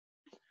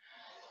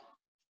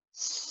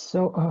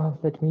 So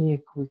let me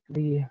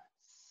quickly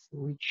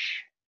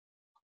switch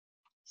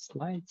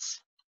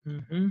slides.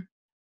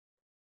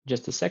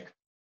 Just a sec.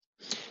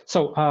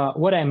 So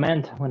what I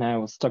meant when I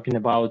was talking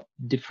about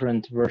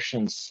different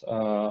versions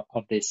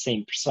of the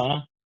same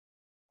persona.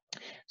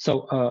 So,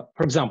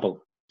 for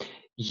example,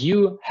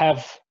 you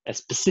have a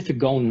specific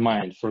goal in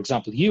mind. For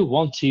example, you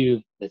want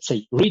to, let's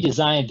say,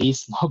 redesign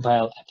this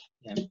mobile app,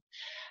 yeah?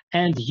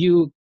 And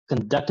you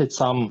conducted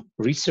some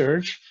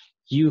research.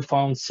 You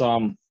found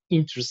some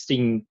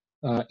interesting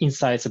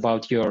insights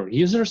about your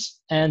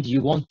users, and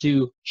you want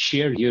to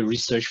share your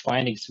research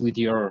findings with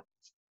your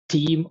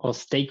team or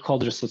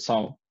stakeholders or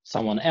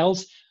someone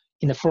else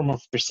in the form of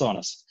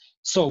personas.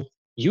 So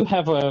you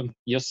have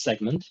your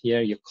segment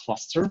here, your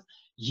cluster.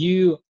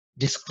 You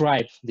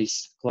describe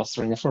this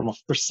cluster in the form of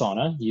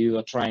persona. You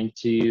are trying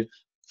to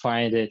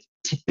find a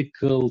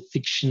typical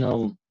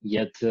fictional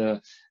yet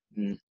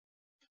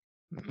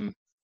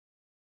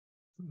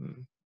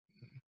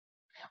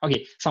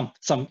okay, some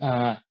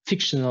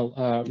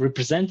fictional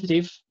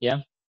representative, yeah.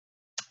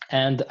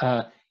 And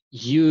I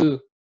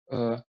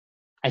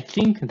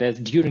think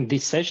that during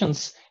these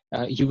sessions,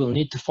 you will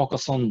need to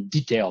focus on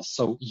details.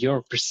 So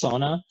your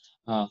persona,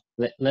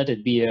 let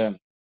it be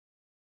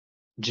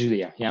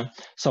Julia, yeah.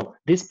 So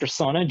this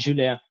persona,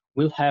 Julia,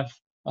 will have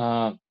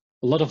a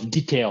lot of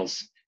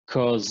details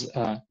because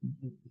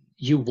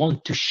you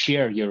want to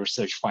share your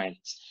research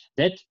findings.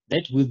 That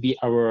will be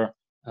our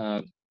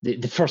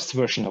the first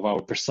version of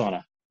our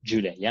persona,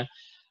 Julia, yeah.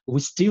 We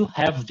still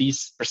have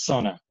this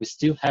persona, we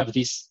still have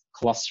this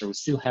cluster, we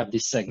still have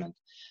this segment.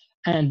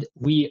 And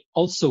we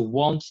also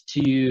want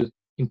to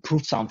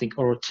improve something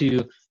or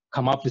to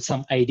come up with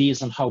some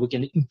ideas on how we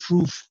can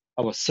improve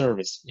our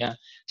service, yeah.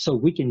 So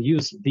we can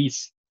use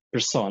this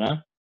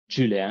persona,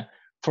 Julia,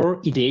 for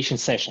ideation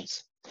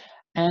sessions.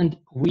 And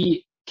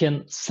we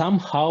can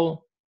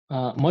somehow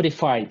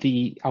modify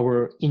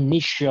our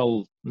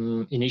initial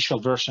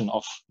version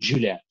of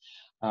Julia.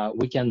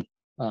 We can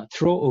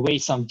throw away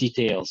some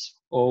details,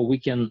 or we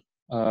can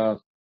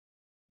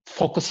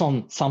focus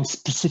on some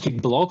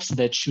specific blocks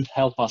that should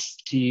help us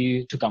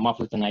to come up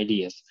with an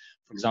ideas.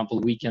 For example,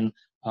 we can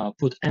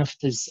put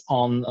emphasis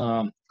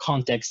on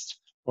context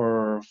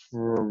or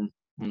for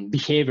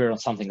behavior or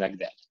something like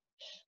that.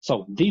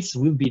 So this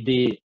will be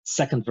the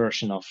second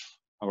version of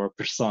our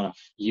persona,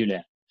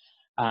 Julia.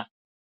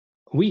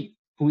 We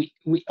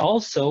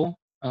also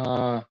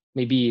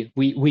maybe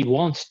we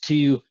want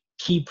to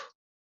keep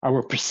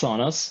our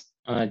personas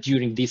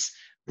during this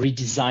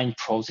redesign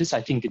process.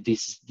 I think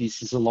this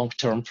is a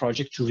long-term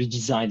project to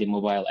redesign the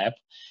mobile app,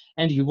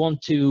 and you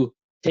want to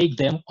take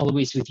them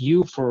always with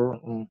you for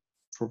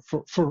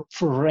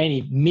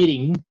any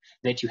meeting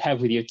that you have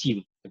with your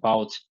team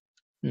about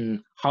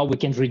how we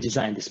can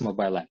redesign this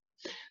mobile app.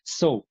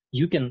 So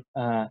you can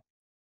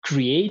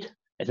create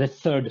the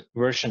third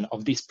version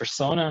of this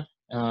persona,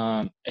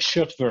 a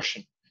short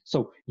version.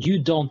 So you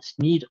don't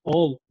need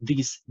all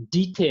these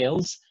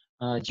details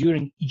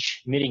during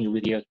each meeting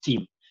with your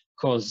team,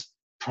 because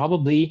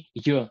probably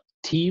your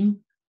team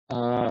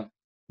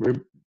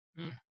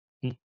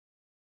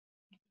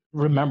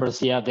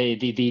remembers, yeah,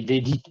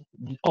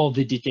 all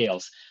the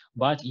details,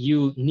 but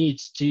you need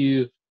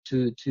to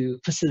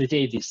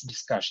facilitate these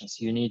discussions.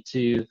 You need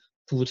to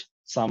put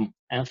some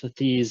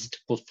emphasis, to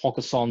put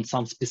focus on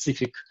some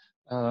specific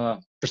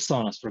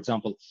personas. For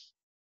example,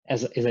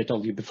 as I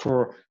told you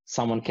before,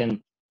 someone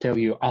can tell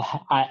you,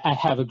 I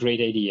have a great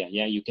idea.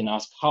 Yeah, you can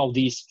ask how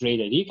this great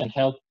idea can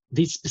help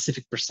this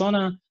specific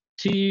persona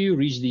to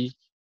reach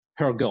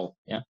her goal.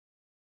 Yeah,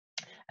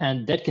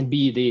 and that can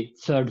be the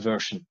third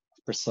version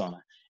of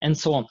persona, and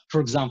so on.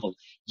 For example,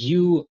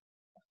 you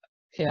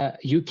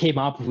came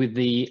up with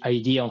the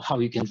idea on how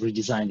you can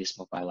redesign this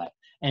mobile app,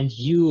 and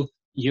your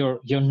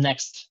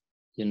next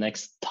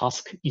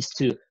task is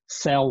to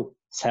sell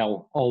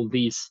all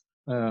these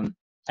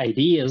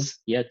ideas,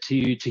 yeah,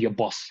 to your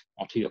boss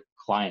or to your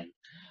client,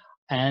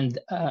 and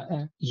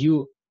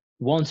you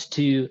want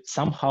to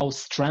somehow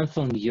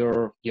strengthen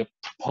your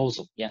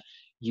proposal. Yeah,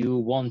 you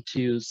want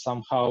to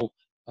somehow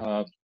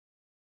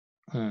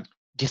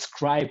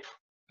describe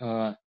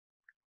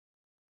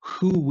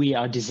who we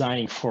are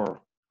designing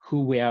for,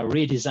 who we are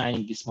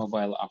redesigning this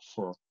mobile app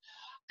for.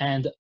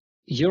 And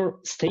your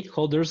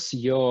stakeholders,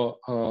 your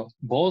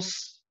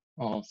boss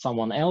or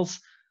someone else,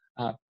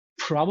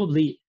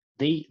 probably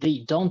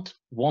they don't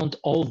want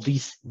all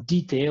these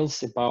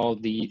details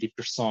about the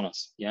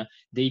personas. Yeah,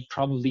 they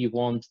probably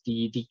want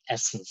the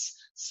essence,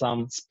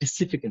 some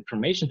specific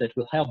information that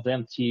will help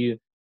them to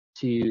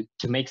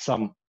make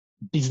some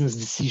business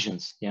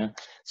decisions. Yeah,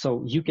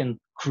 so you can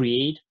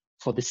create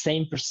for the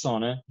same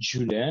persona,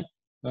 Julia,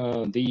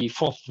 the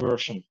fourth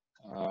version,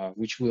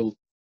 which will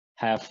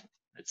have,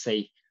 let's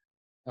say,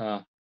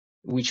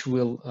 which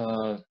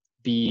will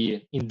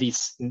be in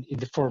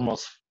the form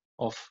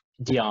of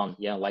Diane,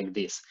 yeah, like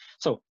this.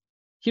 So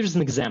here's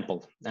an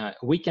example.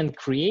 We can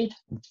create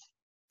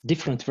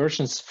different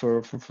versions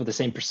for the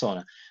same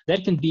persona.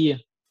 That can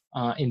be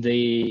in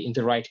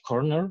the right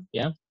corner,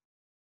 yeah.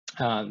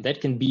 That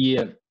can be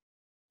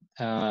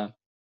a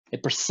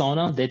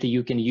persona that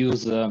you can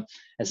use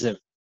as a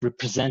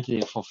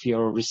representative of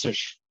your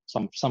research,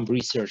 some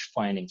research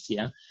findings,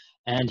 yeah.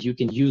 And you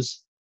can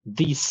use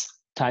this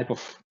type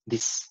of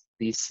this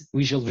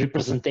visual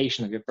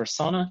representation of your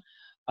persona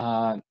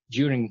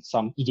during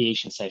some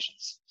ideation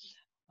sessions.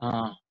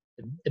 at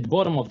the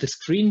bottom of the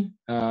screen,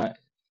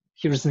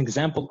 here is an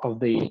example of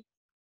the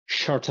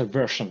shorter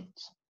version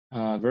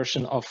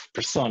of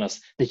personas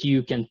that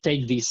you can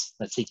take these,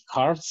 let's say,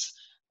 cards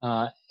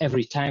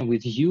every time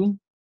with you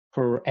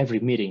for every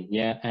meeting,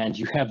 yeah, and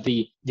you have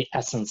the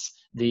essence,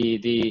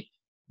 the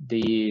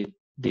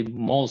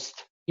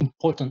most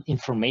important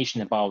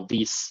information about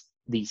this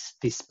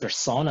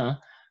persona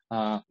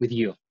with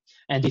you.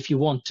 And if you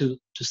want to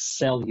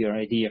sell your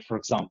idea, for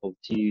example,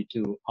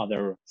 to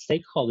other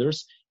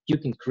stakeholders, you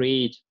can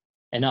create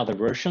another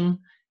version,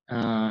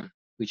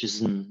 which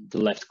is in the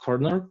left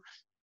corner,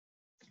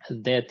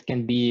 that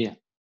can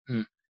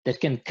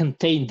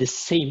contain the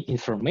same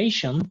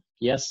information,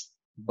 yes,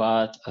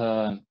 but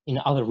in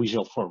other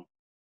visual form.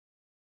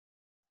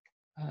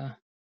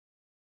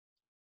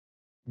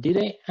 Did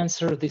I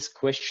answer this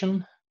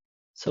question?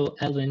 So,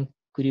 Elvin,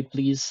 could you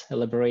please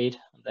elaborate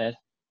on that?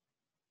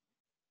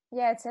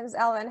 Yeah, it seems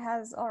Elvin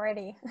has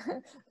already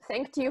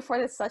thanked you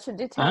for such a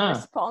detailed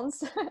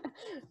response.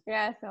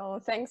 Yeah, so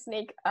thanks,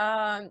 Nick.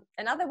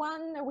 Another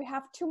one, we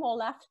have two more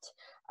left.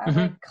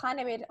 We're kind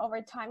of a bit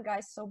over time,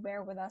 guys, so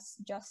bear with us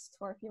just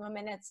for a few more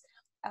minutes.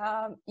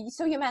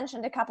 So you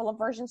mentioned a couple of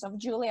versions of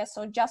Julia.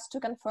 So just to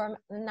confirm,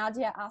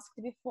 Nadia asked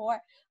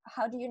before,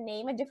 how do you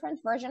name a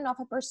different version of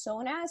a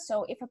persona?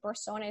 So if a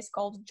persona is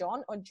called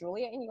John or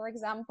Julia in your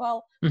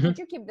example, would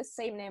you keep the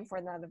same name for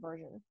another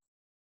version?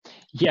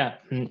 Yeah,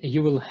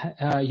 you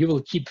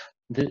will keep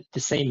the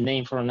same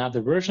name for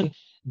another version.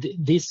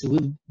 This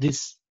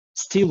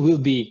still will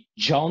be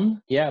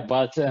John, yeah,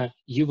 but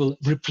you will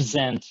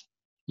present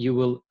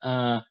your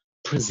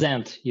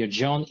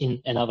John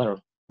in another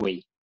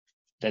way.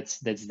 That's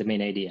the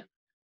main idea.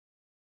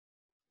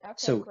 Okay,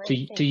 so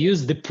great. to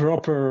use the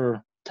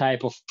proper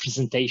type of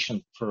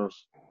presentation for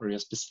your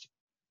specific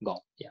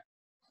goal.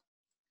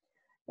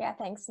 Yeah,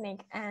 thanks,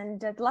 Nick.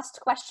 And the last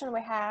question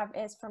we have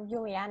is from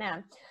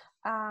Juliana.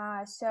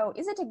 So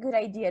is it a good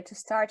idea to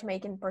start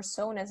making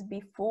personas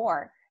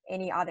before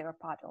any other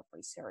part of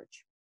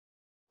research?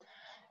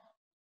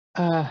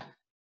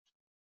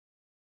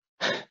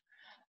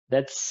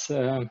 That's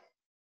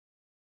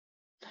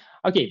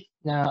okay.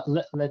 Now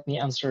let me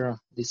answer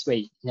this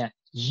way. Yeah,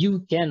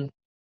 you can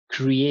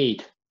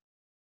create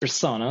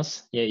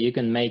personas. Yeah, you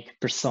can make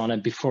persona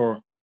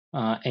before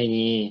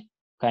any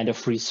kind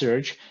of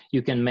research.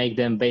 You can make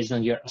them based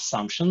on your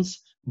assumptions,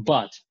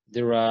 but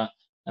there are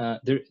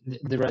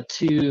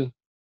two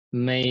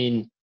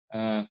main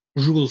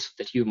rules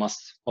that you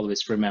must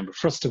always remember.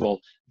 First of all,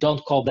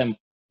 don't call them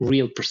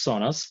real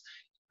personas.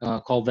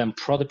 Call them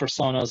proto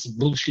personas,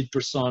 bullshit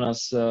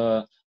personas,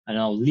 I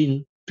know,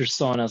 lean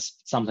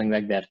personas, something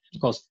like that,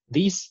 because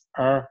these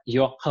are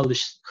your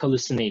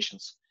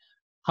hallucinations.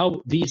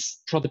 How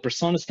these proto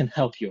personas can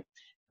help you?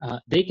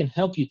 They can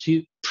help you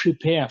to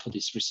prepare for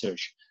this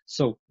research.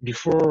 So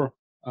before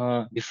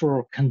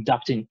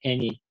conducting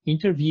any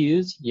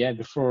interviews,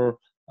 before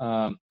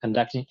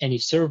conducting any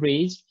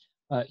surveys,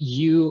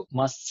 you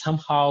must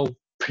somehow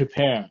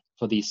prepare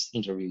for this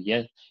interview.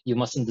 Yeah, you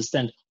must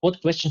understand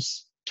what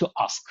questions to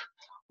ask,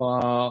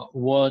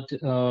 what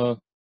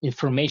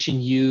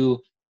information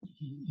you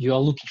are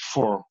looking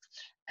for,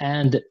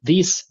 and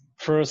this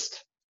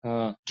first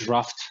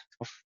draft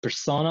of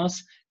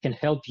personas can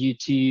help you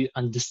to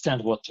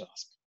understand what to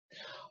ask.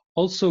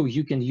 Also,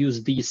 you can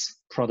use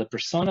these proto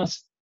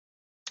personas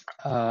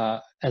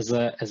as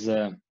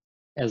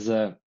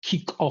a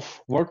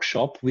kick-off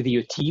workshop with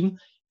your team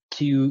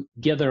to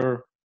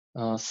gather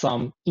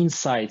some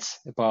insights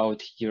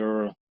about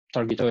your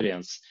target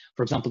audience.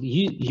 For example,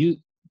 you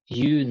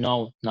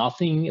know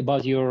nothing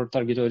about your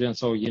target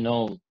audience, or you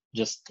know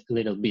just a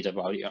little bit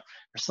about your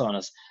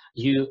personas.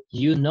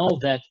 You know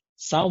that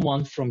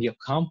someone from your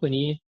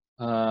company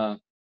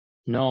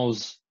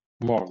knows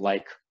more,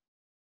 like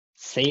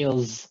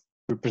sales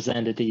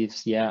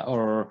representatives,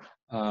 or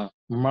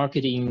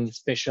marketing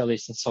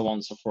specialists, and so on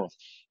and so forth.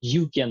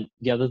 You can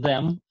gather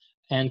them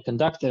and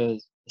conduct a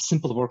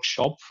simple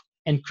workshop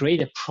and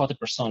create a proto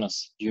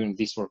personas during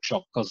this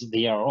workshop, because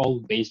they are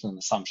all based on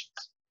assumptions.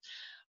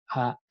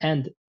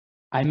 And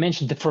I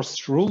mentioned the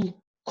first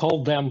rule: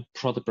 call them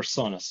proto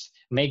personas.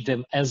 Make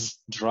them as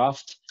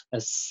draft,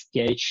 as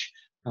sketch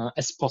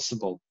as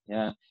possible.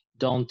 Yeah,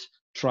 don't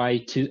try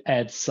to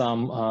add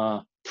some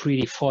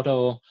pretty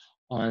photo,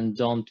 and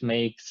don't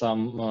make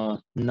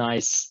some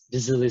nice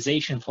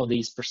visualization for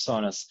these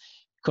personas,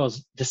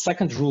 because the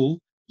second rule: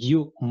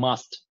 you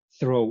must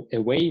throw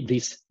away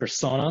these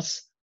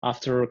personas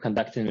after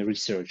conducting the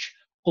research,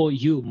 or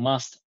you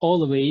must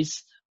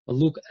always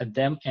look at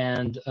them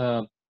and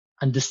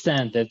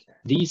understand that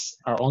these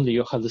are only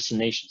your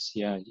hallucinations.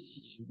 Yeah,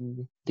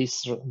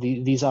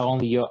 these are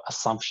only your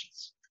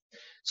assumptions.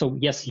 So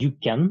yes, you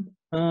can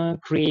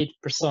create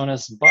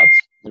personas, but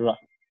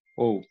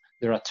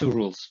there are two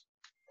rules.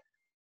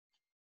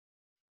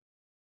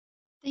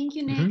 Thank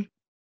you, Nick.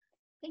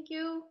 Thank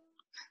you.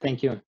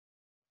 Thank you.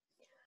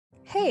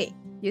 Hey,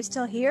 you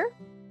still here?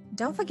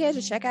 Don't forget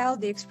to check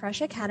out the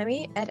UXPressia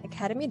Academy at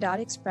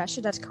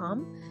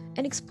academy.uxpressia.com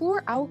and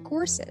explore our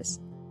courses.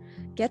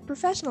 Get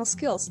professional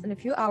skills and a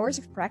few hours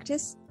of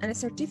practice and a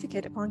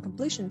certificate upon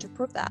completion to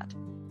prove that.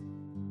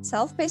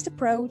 Self-paced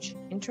approach,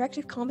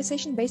 interactive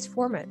conversation-based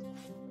format.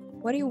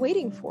 What are you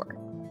waiting for?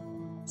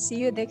 See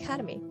you at the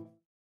Academy.